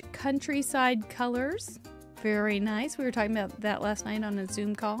 Amish countryside colors. Very nice. We were talking about that last night on a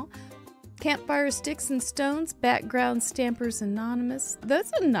Zoom call. Campfire sticks and stones. Background Stampers Anonymous.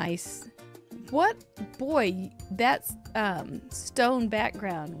 That's a nice... What? Boy, that stone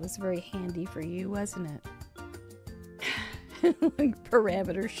background was very handy for you, wasn't it?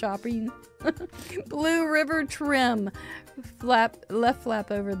 Parameter shopping. Blue River trim. Left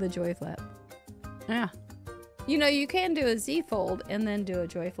flap over the joy flap. Yeah. You know, you can do a Z fold and then do a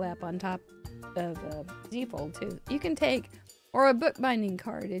joy flap on top of a Z fold too. You can take, or a bookbinding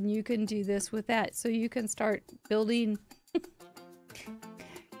card, and you can do this with that. So you can start building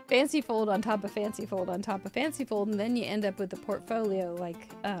fancy fold on top of fancy fold on top of fancy fold, and then you end up with a portfolio like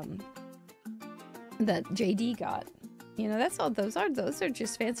that JD got. You know, that's all those are. Those are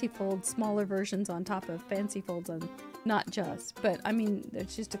just fancy folds, smaller versions on top of fancy folds on, not just, but I mean,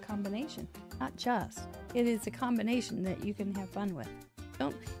 it's just a combination, not just. It is a combination that you can have fun with.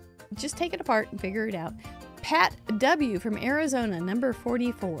 Don't just take it apart and figure it out. Pat W from Arizona, number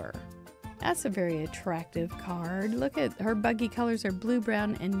 44. That's a very attractive card. Look at her buggy colors are blue,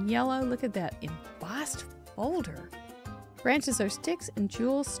 brown, and yellow. Look at that embossed folder. Branches are sticks and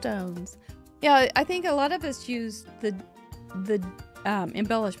jewel stones. Yeah, I think a lot of us use the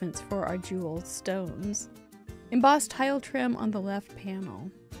embellishments for our jewel stones. Embossed tile trim on the left panel.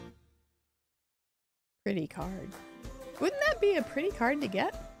 Pretty card. Wouldn't that be a pretty card to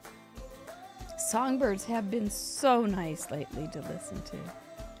get? Songbirds have been so nice lately to listen to.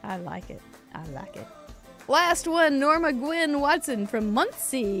 I like it. I like it. Last one, Norma Gwen Watson from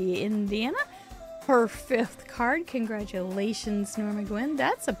Muncie, Indiana. Her 5th card. Congratulations, Norma Gwen.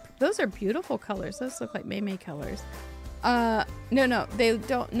 Those are beautiful colors. Those look like May colors. No, they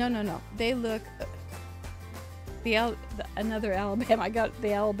don't. No. They look another Alabama. I got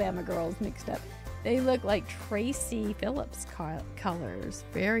the Alabama girls mixed up. They look like Tracy Phillips colors.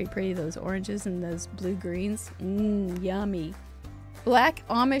 Very pretty, those oranges and those blue greens. Yummy. Black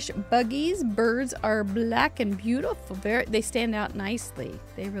Amish buggies. Birds are black and beautiful. They stand out nicely.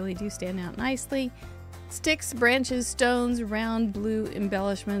 They really do stand out nicely. Sticks, branches, stones, round blue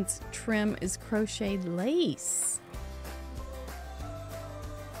embellishments. Trim is crocheted lace.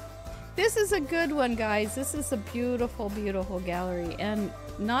 This is a good one, guys. This is a beautiful, beautiful gallery. And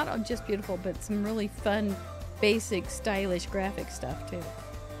not just beautiful, but some really fun, basic, stylish graphic stuff, too.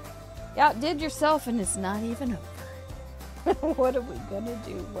 You outdid yourself, and it's not even over. What are we going to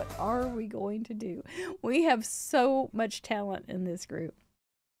do? What are we going to do? We have so much talent in this group.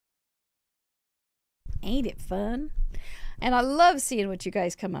 Ain't it fun? And I love seeing what you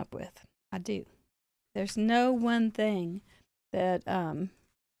guys come up with. I do. There's no one thing that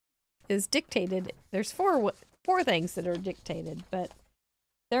is dictated. There's four things that are dictated, but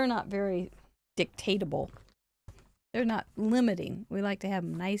they're not very dictatable. They're not limiting. We like to have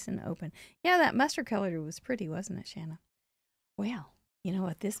them nice and open. Yeah, that mustard color was pretty, wasn't it, Shanna? Well, you know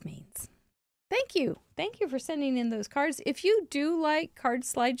what this means. Thank you. Thank you for sending in those cards. If you do like Card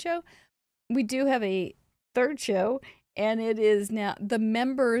Slideshow, we do have a 3rd show, and it is now the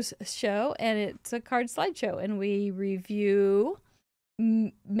members show, and it's a card slideshow, and we review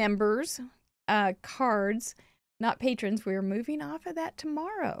members cards, not patrons. We're moving off of that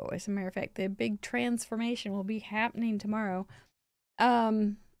tomorrow. As a matter of fact, the big transformation will be happening tomorrow.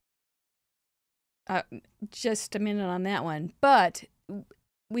 Just a minute on that one. But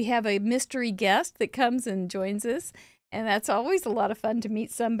we have a mystery guest that comes and joins us, and that's always a lot of fun to meet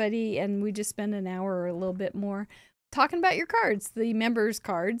somebody, and we just spend an hour or a little bit more talking about your cards, the members'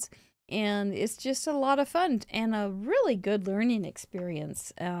 cards, and it's just a lot of fun and a really good learning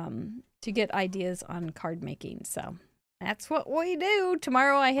experience to get ideas on card making. So that's what we do.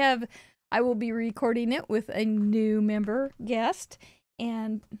 Tomorrow I will be recording it with a new member guest,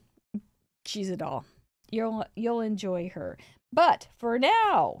 and she's a doll. You'll enjoy her. But for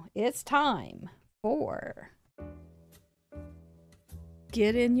now, it's time for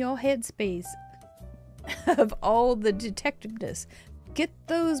get in your headspace of all the detectiveness. Get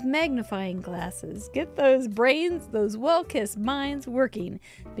those magnifying glasses. Get those brains, those well-kissed minds working,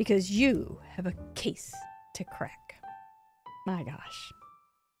 because you have a case to crack. My gosh.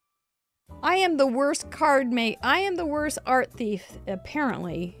 I am the worst I am the worst art thief,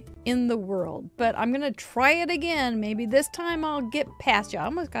 apparently, in the world. But I'm going to try it again. Maybe this time I'll get past you. I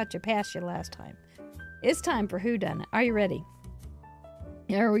almost got you past you last time. It's time for Whodunit. Are you ready?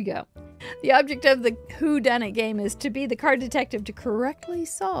 Here we go. The object of the Whodunit game is to be the card detective to correctly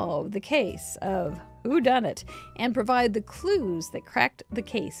solve the case of Whodunit and provide the clues that cracked the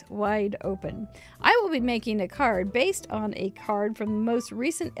case wide open. I will be making a card based on a card from the most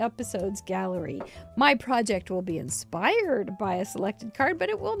recent episode's gallery. My project will be inspired by a selected card, but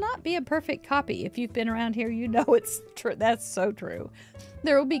it will not be a perfect copy. If you've been around here, you know it's true. That's so true.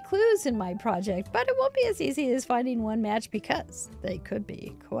 There will be clues in my project, but it won't be as easy as finding one match because they could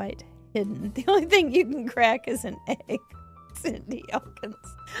be quite hidden. The only thing you can crack is an egg. Cindy Elkins.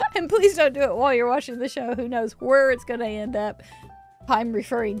 And please don't do it while you're watching the show. Who knows where it's going to end up. I'm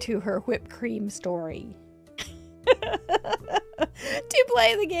referring to her whipped cream story. To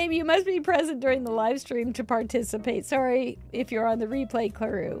play the game, you must be present during the live stream to participate. Sorry if you're on the replay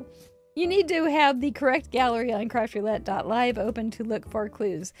crew. You need to have the correct gallery on craftroulette.live open to look for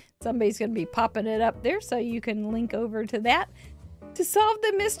clues. Somebody's going to be popping it up there so you can link over to that. To solve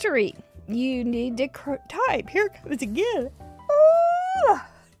the mystery, you need to type. Here it comes again.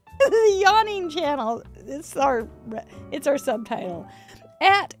 The yawning channel. It's our subtitle.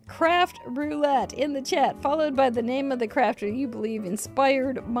 At Craft Roulette in the chat, followed by the name of the crafter you believe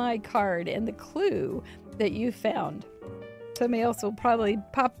inspired my card and the clue that you found. Somebody else will probably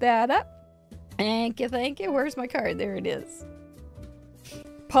pop that up. Thank you, thank you. Where's my card? There it is.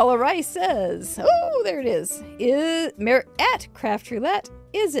 Paula Rice says, oh, there it is. At Craft Roulette,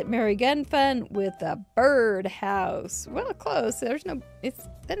 is it Mary Gun Fun with a birdhouse? Well, close. There's no, it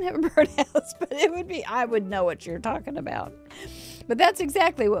doesn't have a birdhouse, but it would be, I would know what you're talking about. But that's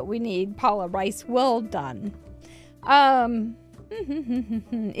exactly what we need, Paula Rice. Well done.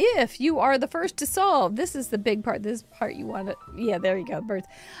 If you are the first to solve, this is the big part. This part you want to, yeah, there you go, birds.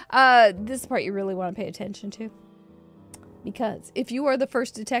 This part you really want to pay attention to. Because if you are the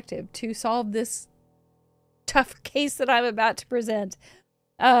first detective to solve this tough case that I'm about to present,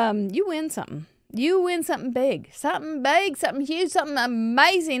 you win something. You win something big. Something big, something huge, something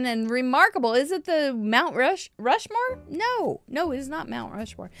amazing and remarkable. Is it the Mount Rushmore? No. No, it is not Mount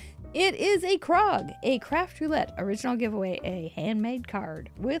Rushmore. It is a Krog, a Craft Roulette original giveaway, a handmade card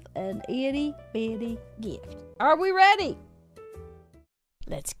with an itty bitty gift. Are we ready?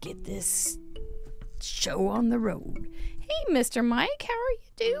 Let's get this show on the road. Hey, Mr. Mike, how are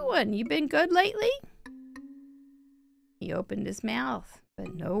you doing? You been good lately? He opened his mouth,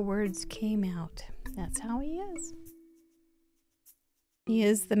 but no words came out. That's how he is. He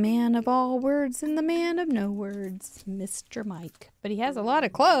is the man of all words and the man of no words, Mr. Mike. But he has a lot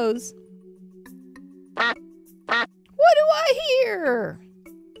of clothes. What do I hear?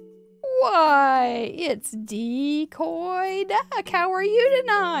 Why, it's Decoy Duck. How are you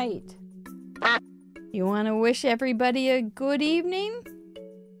tonight? You want to wish everybody a good evening?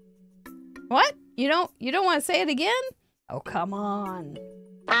 What? You don't want to say it again? Oh, come on.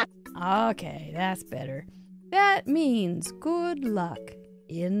 Okay, that's better. That means good luck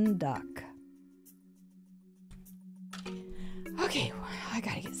in duck. Okay, I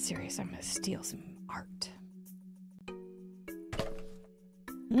gotta get serious. I'm gonna steal some art.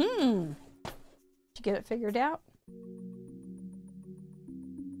 Did you get it figured out?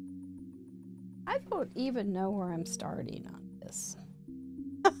 I don't even know where I'm starting on this.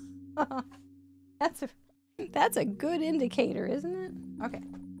 That's a good indicator, isn't it? Okay.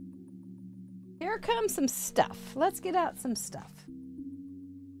 Here comes some stuff. Let's get out some stuff.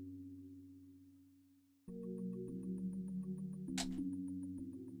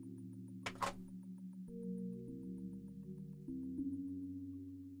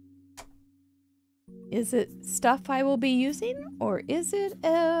 Is it stuff I will be using, or is it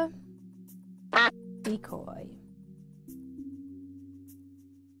a decoy?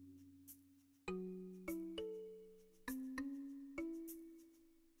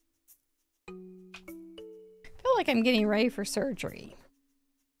 I feel like I'm getting ready for surgery.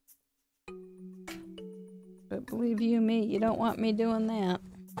 But believe you me, you don't want me doing that.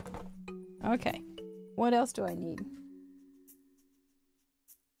 Okay, what else do I need?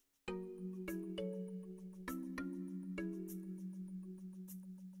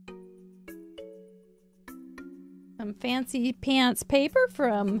 Some fancy pants paper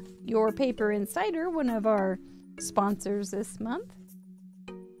from Your Paper Insider, one of our sponsors this month.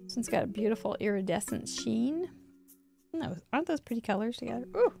 This one's got a beautiful iridescent sheen. No, aren't those pretty colors together?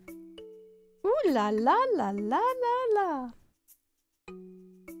 Ooh. Ooh la la la la la la.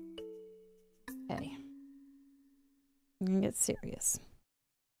 Okay. I'm gonna get serious.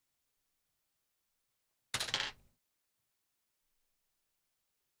 Is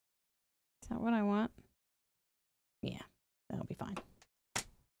that what I want? Yeah, that'll be fine.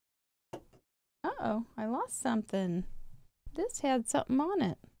 Uh-oh, I lost something. This had something on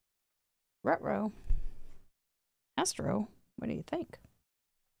it. Ruh-roh. Astro, what do you think?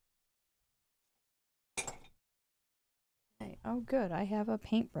 Okay. Oh, good. I have a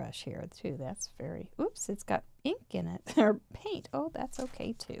paintbrush here, too. That's very... Oops, it's got ink in it. Or paint. Oh, that's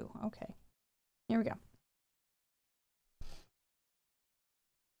okay, too. Okay. Here we go.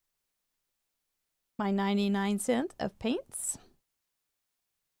 My 99 cents of paints.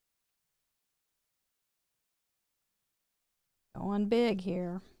 Going big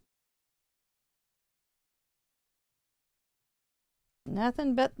here.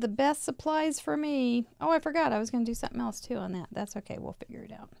 Nothing but the best supplies for me. Oh, I forgot. I was going to do something else too on that. That's okay. We'll figure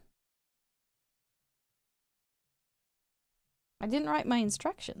it out. I didn't write my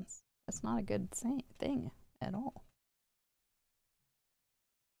instructions. That's not a good thing at all.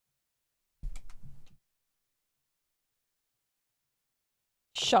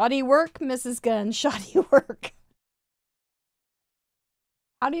 Shoddy work, Mrs. Gunn. Shoddy work.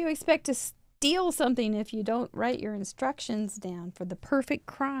 How do you expect to steal something if you don't write your instructions down for the perfect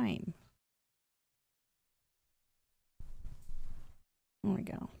crime? There we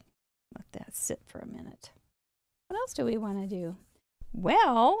go. Let that sit for a minute. What else do we want to do?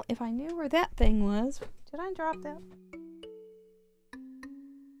 Well, if I knew where that thing was. Did I drop that?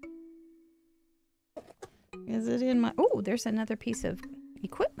 Is it in my... Oh, there's another piece of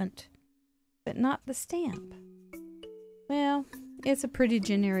equipment, but not the stamp. Well, it's a pretty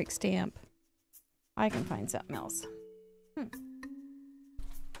generic stamp. I can find something else.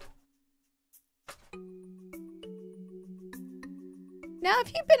 Now,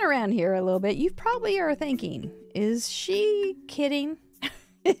 if you've been around here a little bit, you probably are thinking, is she kidding?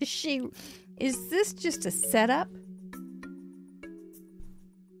 Is this just a setup?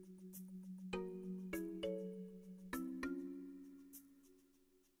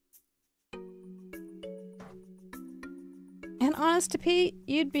 And honest to Pete,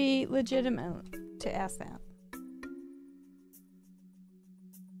 you'd be legitimate to ask that.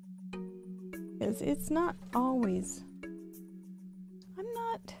 Because it's not always... I'm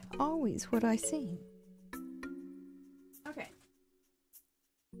not always what I seem. Okay.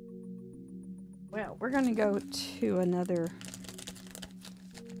 Well, we're going to go to another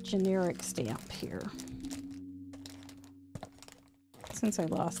generic stamp here. Since I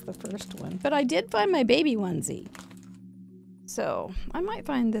lost the first one. But I did find my baby onesie. So, I might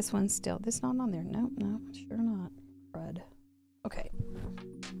find this one still. This not on there. No, sure not. Crud. Okay.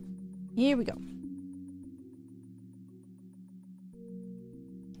 Here we go.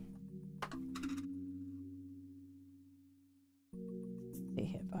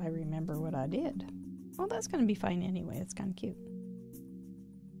 See if I remember what I did. Well, that's going to be fine anyway. It's kind of cute.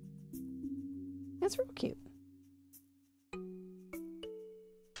 It's real cute.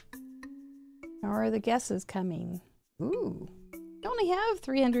 How are the guesses coming? Ooh. You only have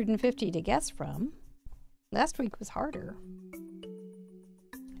 350 to guess from. Last week was harder.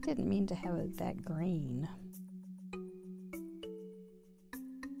 I didn't mean to have it that green.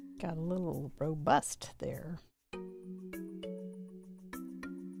 Got a little robust there.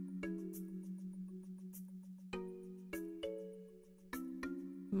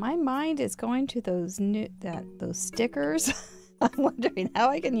 My mind is going to those stickers. I'm wondering how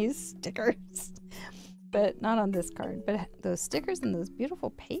I can use stickers. But not on this card, but those stickers and those beautiful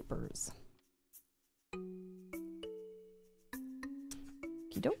papers.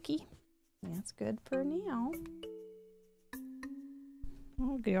 Okie dokie. That's good for now.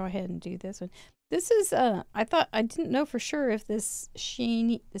 I'll go ahead and do this one. This is, I didn't know for sure if this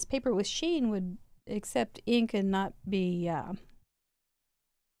paper with sheen would accept ink and not be,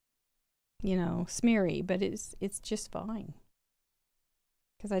 you know, smeary, but it's just fine.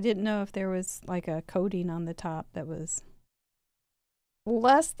 Because I didn't know if there was like a coating on the top that was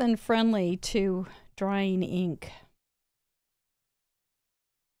less than friendly to drying ink.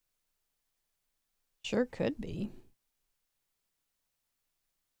 Sure could be.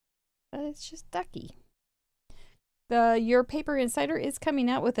 But it's just ducky. Your Paper Insider is coming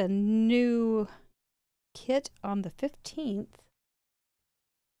out with a new kit on the 15th.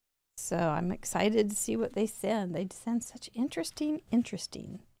 So I'm excited to see what they send. They send such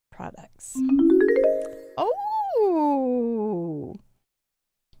interesting products. Oh!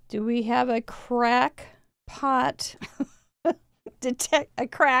 Do we have a crackpot a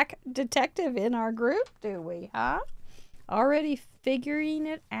crack detective in our group? Do we, huh? Already figuring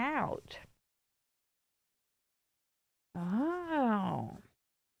it out. Oh.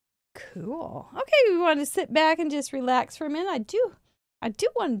 Cool. Okay, we want to sit back and just relax for a minute. I do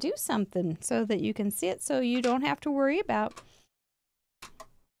want to do something so that you can see it, so you don't have to worry about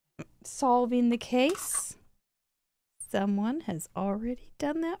solving the case. Someone has already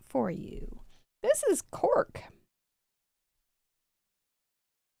done that for you. This is cork.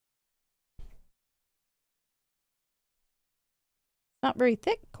 Not very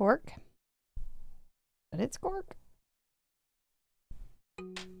thick cork, but it's cork.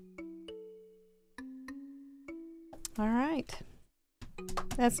 All right.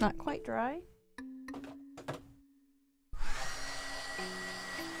 That's not quite dry.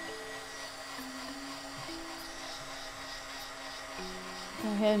 Go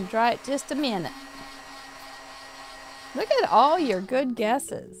ahead and dry it just a minute. Look at all your good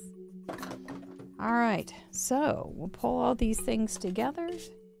guesses. All right, so we'll pull all these things together.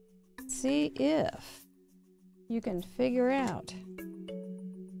 See if you can figure out.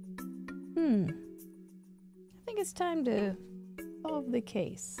 I think it's time to solve the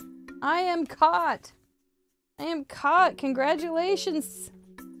case. I am caught. I am caught. Congratulations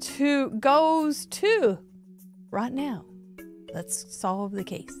goes to right now let's solve the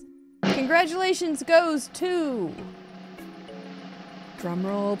case. Congratulations goes to...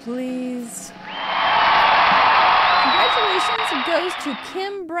 Drumroll, please. Congratulations goes to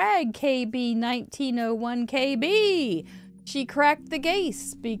Kim Bragg, KB 1901 KB. She cracked the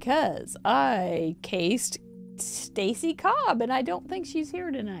case because I cased Stacy Cobb, and I don't think she's here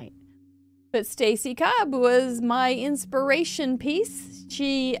tonight. But Stacy Cobb was my inspiration piece.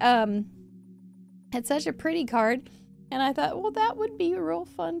 She had such a pretty card, and I thought, well, that would be real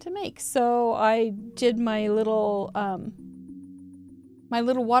fun to make. So I did my little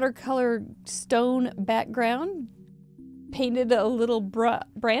watercolor stone background, painted a little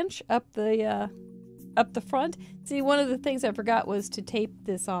branch up the front. See, one of the things I forgot was to tape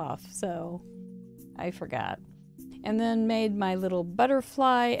this off, so I forgot. And then made my little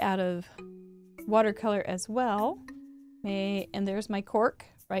butterfly out of watercolor as well. And there's my cork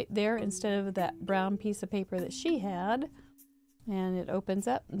right there instead of that brown piece of paper that she had. And it opens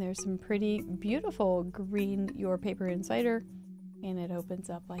up, and there's some pretty beautiful green Your Paper Insider, and it opens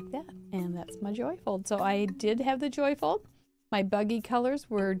up like that. And that's my joyfold. So I did have the joyfold. My buggy colors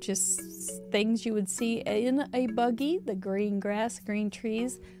were just things you would see in a buggy: the green grass, green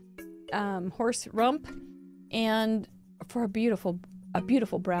trees, horse rump, and for a beautiful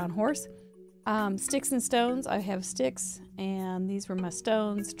brown horse. Sticks and stones, I have sticks, and these were my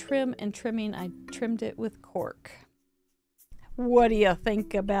stones. Trim and trimming, I trimmed it with cork. What do you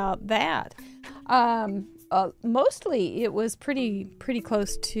think about that? Mostly it was pretty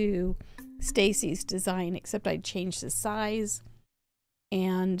close to Stacy's design, except I changed the size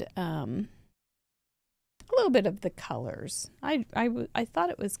and a little bit of the colors. I thought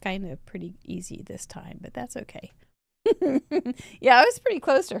it was kind of pretty easy this time, but that's okay. Yeah, I was pretty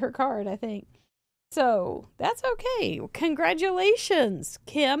close to her card, I think. So that's okay. Congratulations,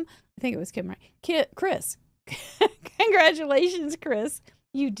 Kim. I think it was Kim, right? Chris. Congratulations, Chris.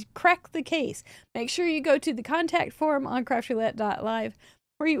 You cracked the case. Make sure you go to the contact form on craftroulette.live,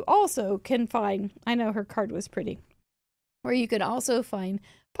 where you also can find, I know her card was pretty, where you can also find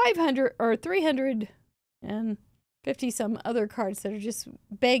 500 or 350 some other cards that are just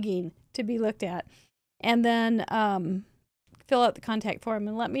begging to be looked at. And then fill out the contact form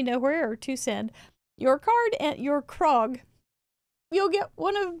and let me know where to send your card and your crog. You'll get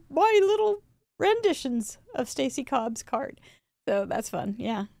one of my little renditions of Stacy Cobb's card. So that's fun.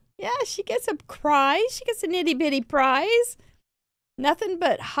 Yeah. Yeah, she gets a prize. She gets an itty bitty prize. Nothing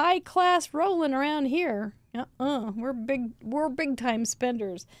but high class rolling around here. We're big time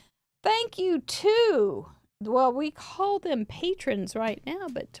spenders. Thank you to, well, we call them patrons right now,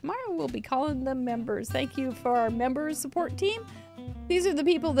 but tomorrow we'll be calling them members. Thank you for our members support team. These are the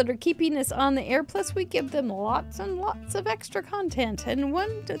people that are keeping us on the air, plus we give them lots and lots of extra content. And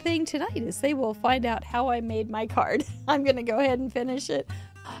one thing tonight is they will find out how I made my card. I'm going to go ahead and finish it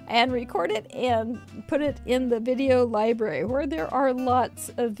and record it and put it in the video library, where there are lots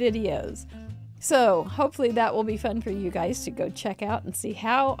of videos. So hopefully that will be fun for you guys to go check out and see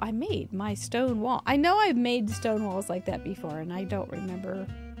how I made my stone wall. I know I've made stone walls like that before, and I don't remember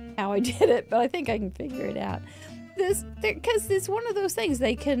how I did it, but I think I can figure it out. Because it's one of those things,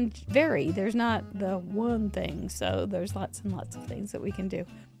 they can vary. There's not the one thing, so there's lots and lots of things that we can do.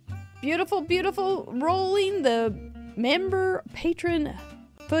 Beautiful, beautiful rolling the member patron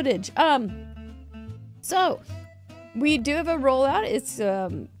footage. So we do have a rollout. It's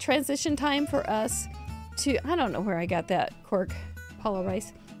transition time for us to, I don't know where I got that cork Paula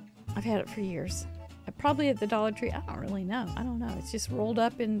Rice. I've had it for years. Probably at the Dollar Tree. I don't really know. I don't know. It's just rolled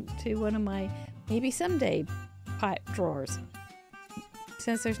up into one of my maybe someday pipe drawers.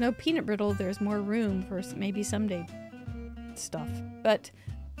 Since there's no peanut brittle, there's more room for maybe someday stuff. But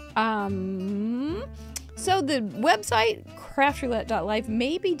so the website craftroulette.live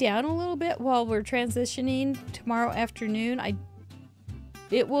may be down a little bit while we're transitioning tomorrow afternoon.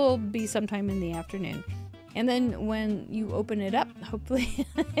 It will be sometime in the afternoon. And then when you open it up, hopefully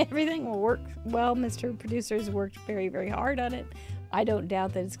everything will work well. Mr. Producer's worked very, very hard on it. I don't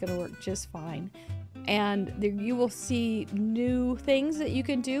doubt that it's going to work just fine. And you will see new things that you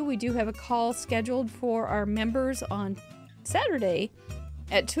can do. We do have a call scheduled for our members on Saturday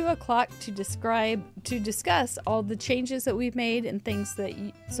at 2 o'clock to discuss all the changes that we've made and things that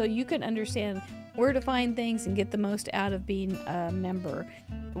so you can understand where to find things and get the most out of being a member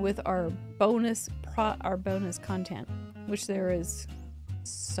with our bonus content, which there is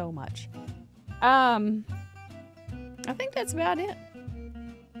so much. I think that's about it.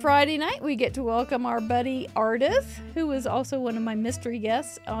 Friday night, we get to welcome our buddy Ardith, who was also one of my mystery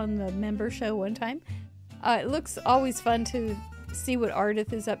guests on the member show one time. It looks always fun to see what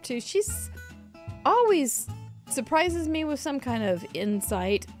Ardith is up to. She's always surprises me with some kind of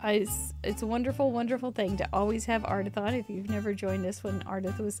insight. It's a wonderful, wonderful thing to always have Ardathon. If you've never joined us when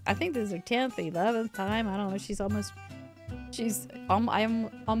Ardith was, I think this is her 10th, 11th time. I don't know. I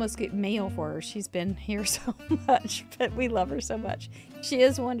almost get mail for her. She's been here so much, but we love her so much. She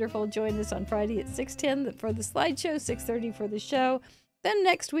is wonderful. Join us on Friday at 6:10 for the slideshow, 6:30 for the show. Then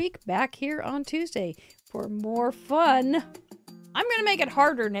next week, back here on Tuesday for more fun. I'm going to make it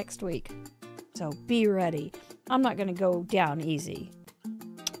harder next week, so be ready. I'm not going to go down easy.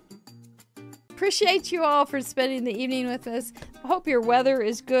 Appreciate you all for spending the evening with us. I hope your weather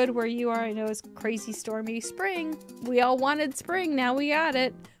is good where you are. I know it's crazy stormy spring. We all wanted spring. Now we got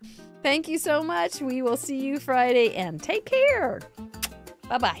it. Thank you so much. We will see you Friday and take care.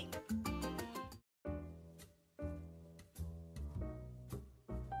 Bye-bye.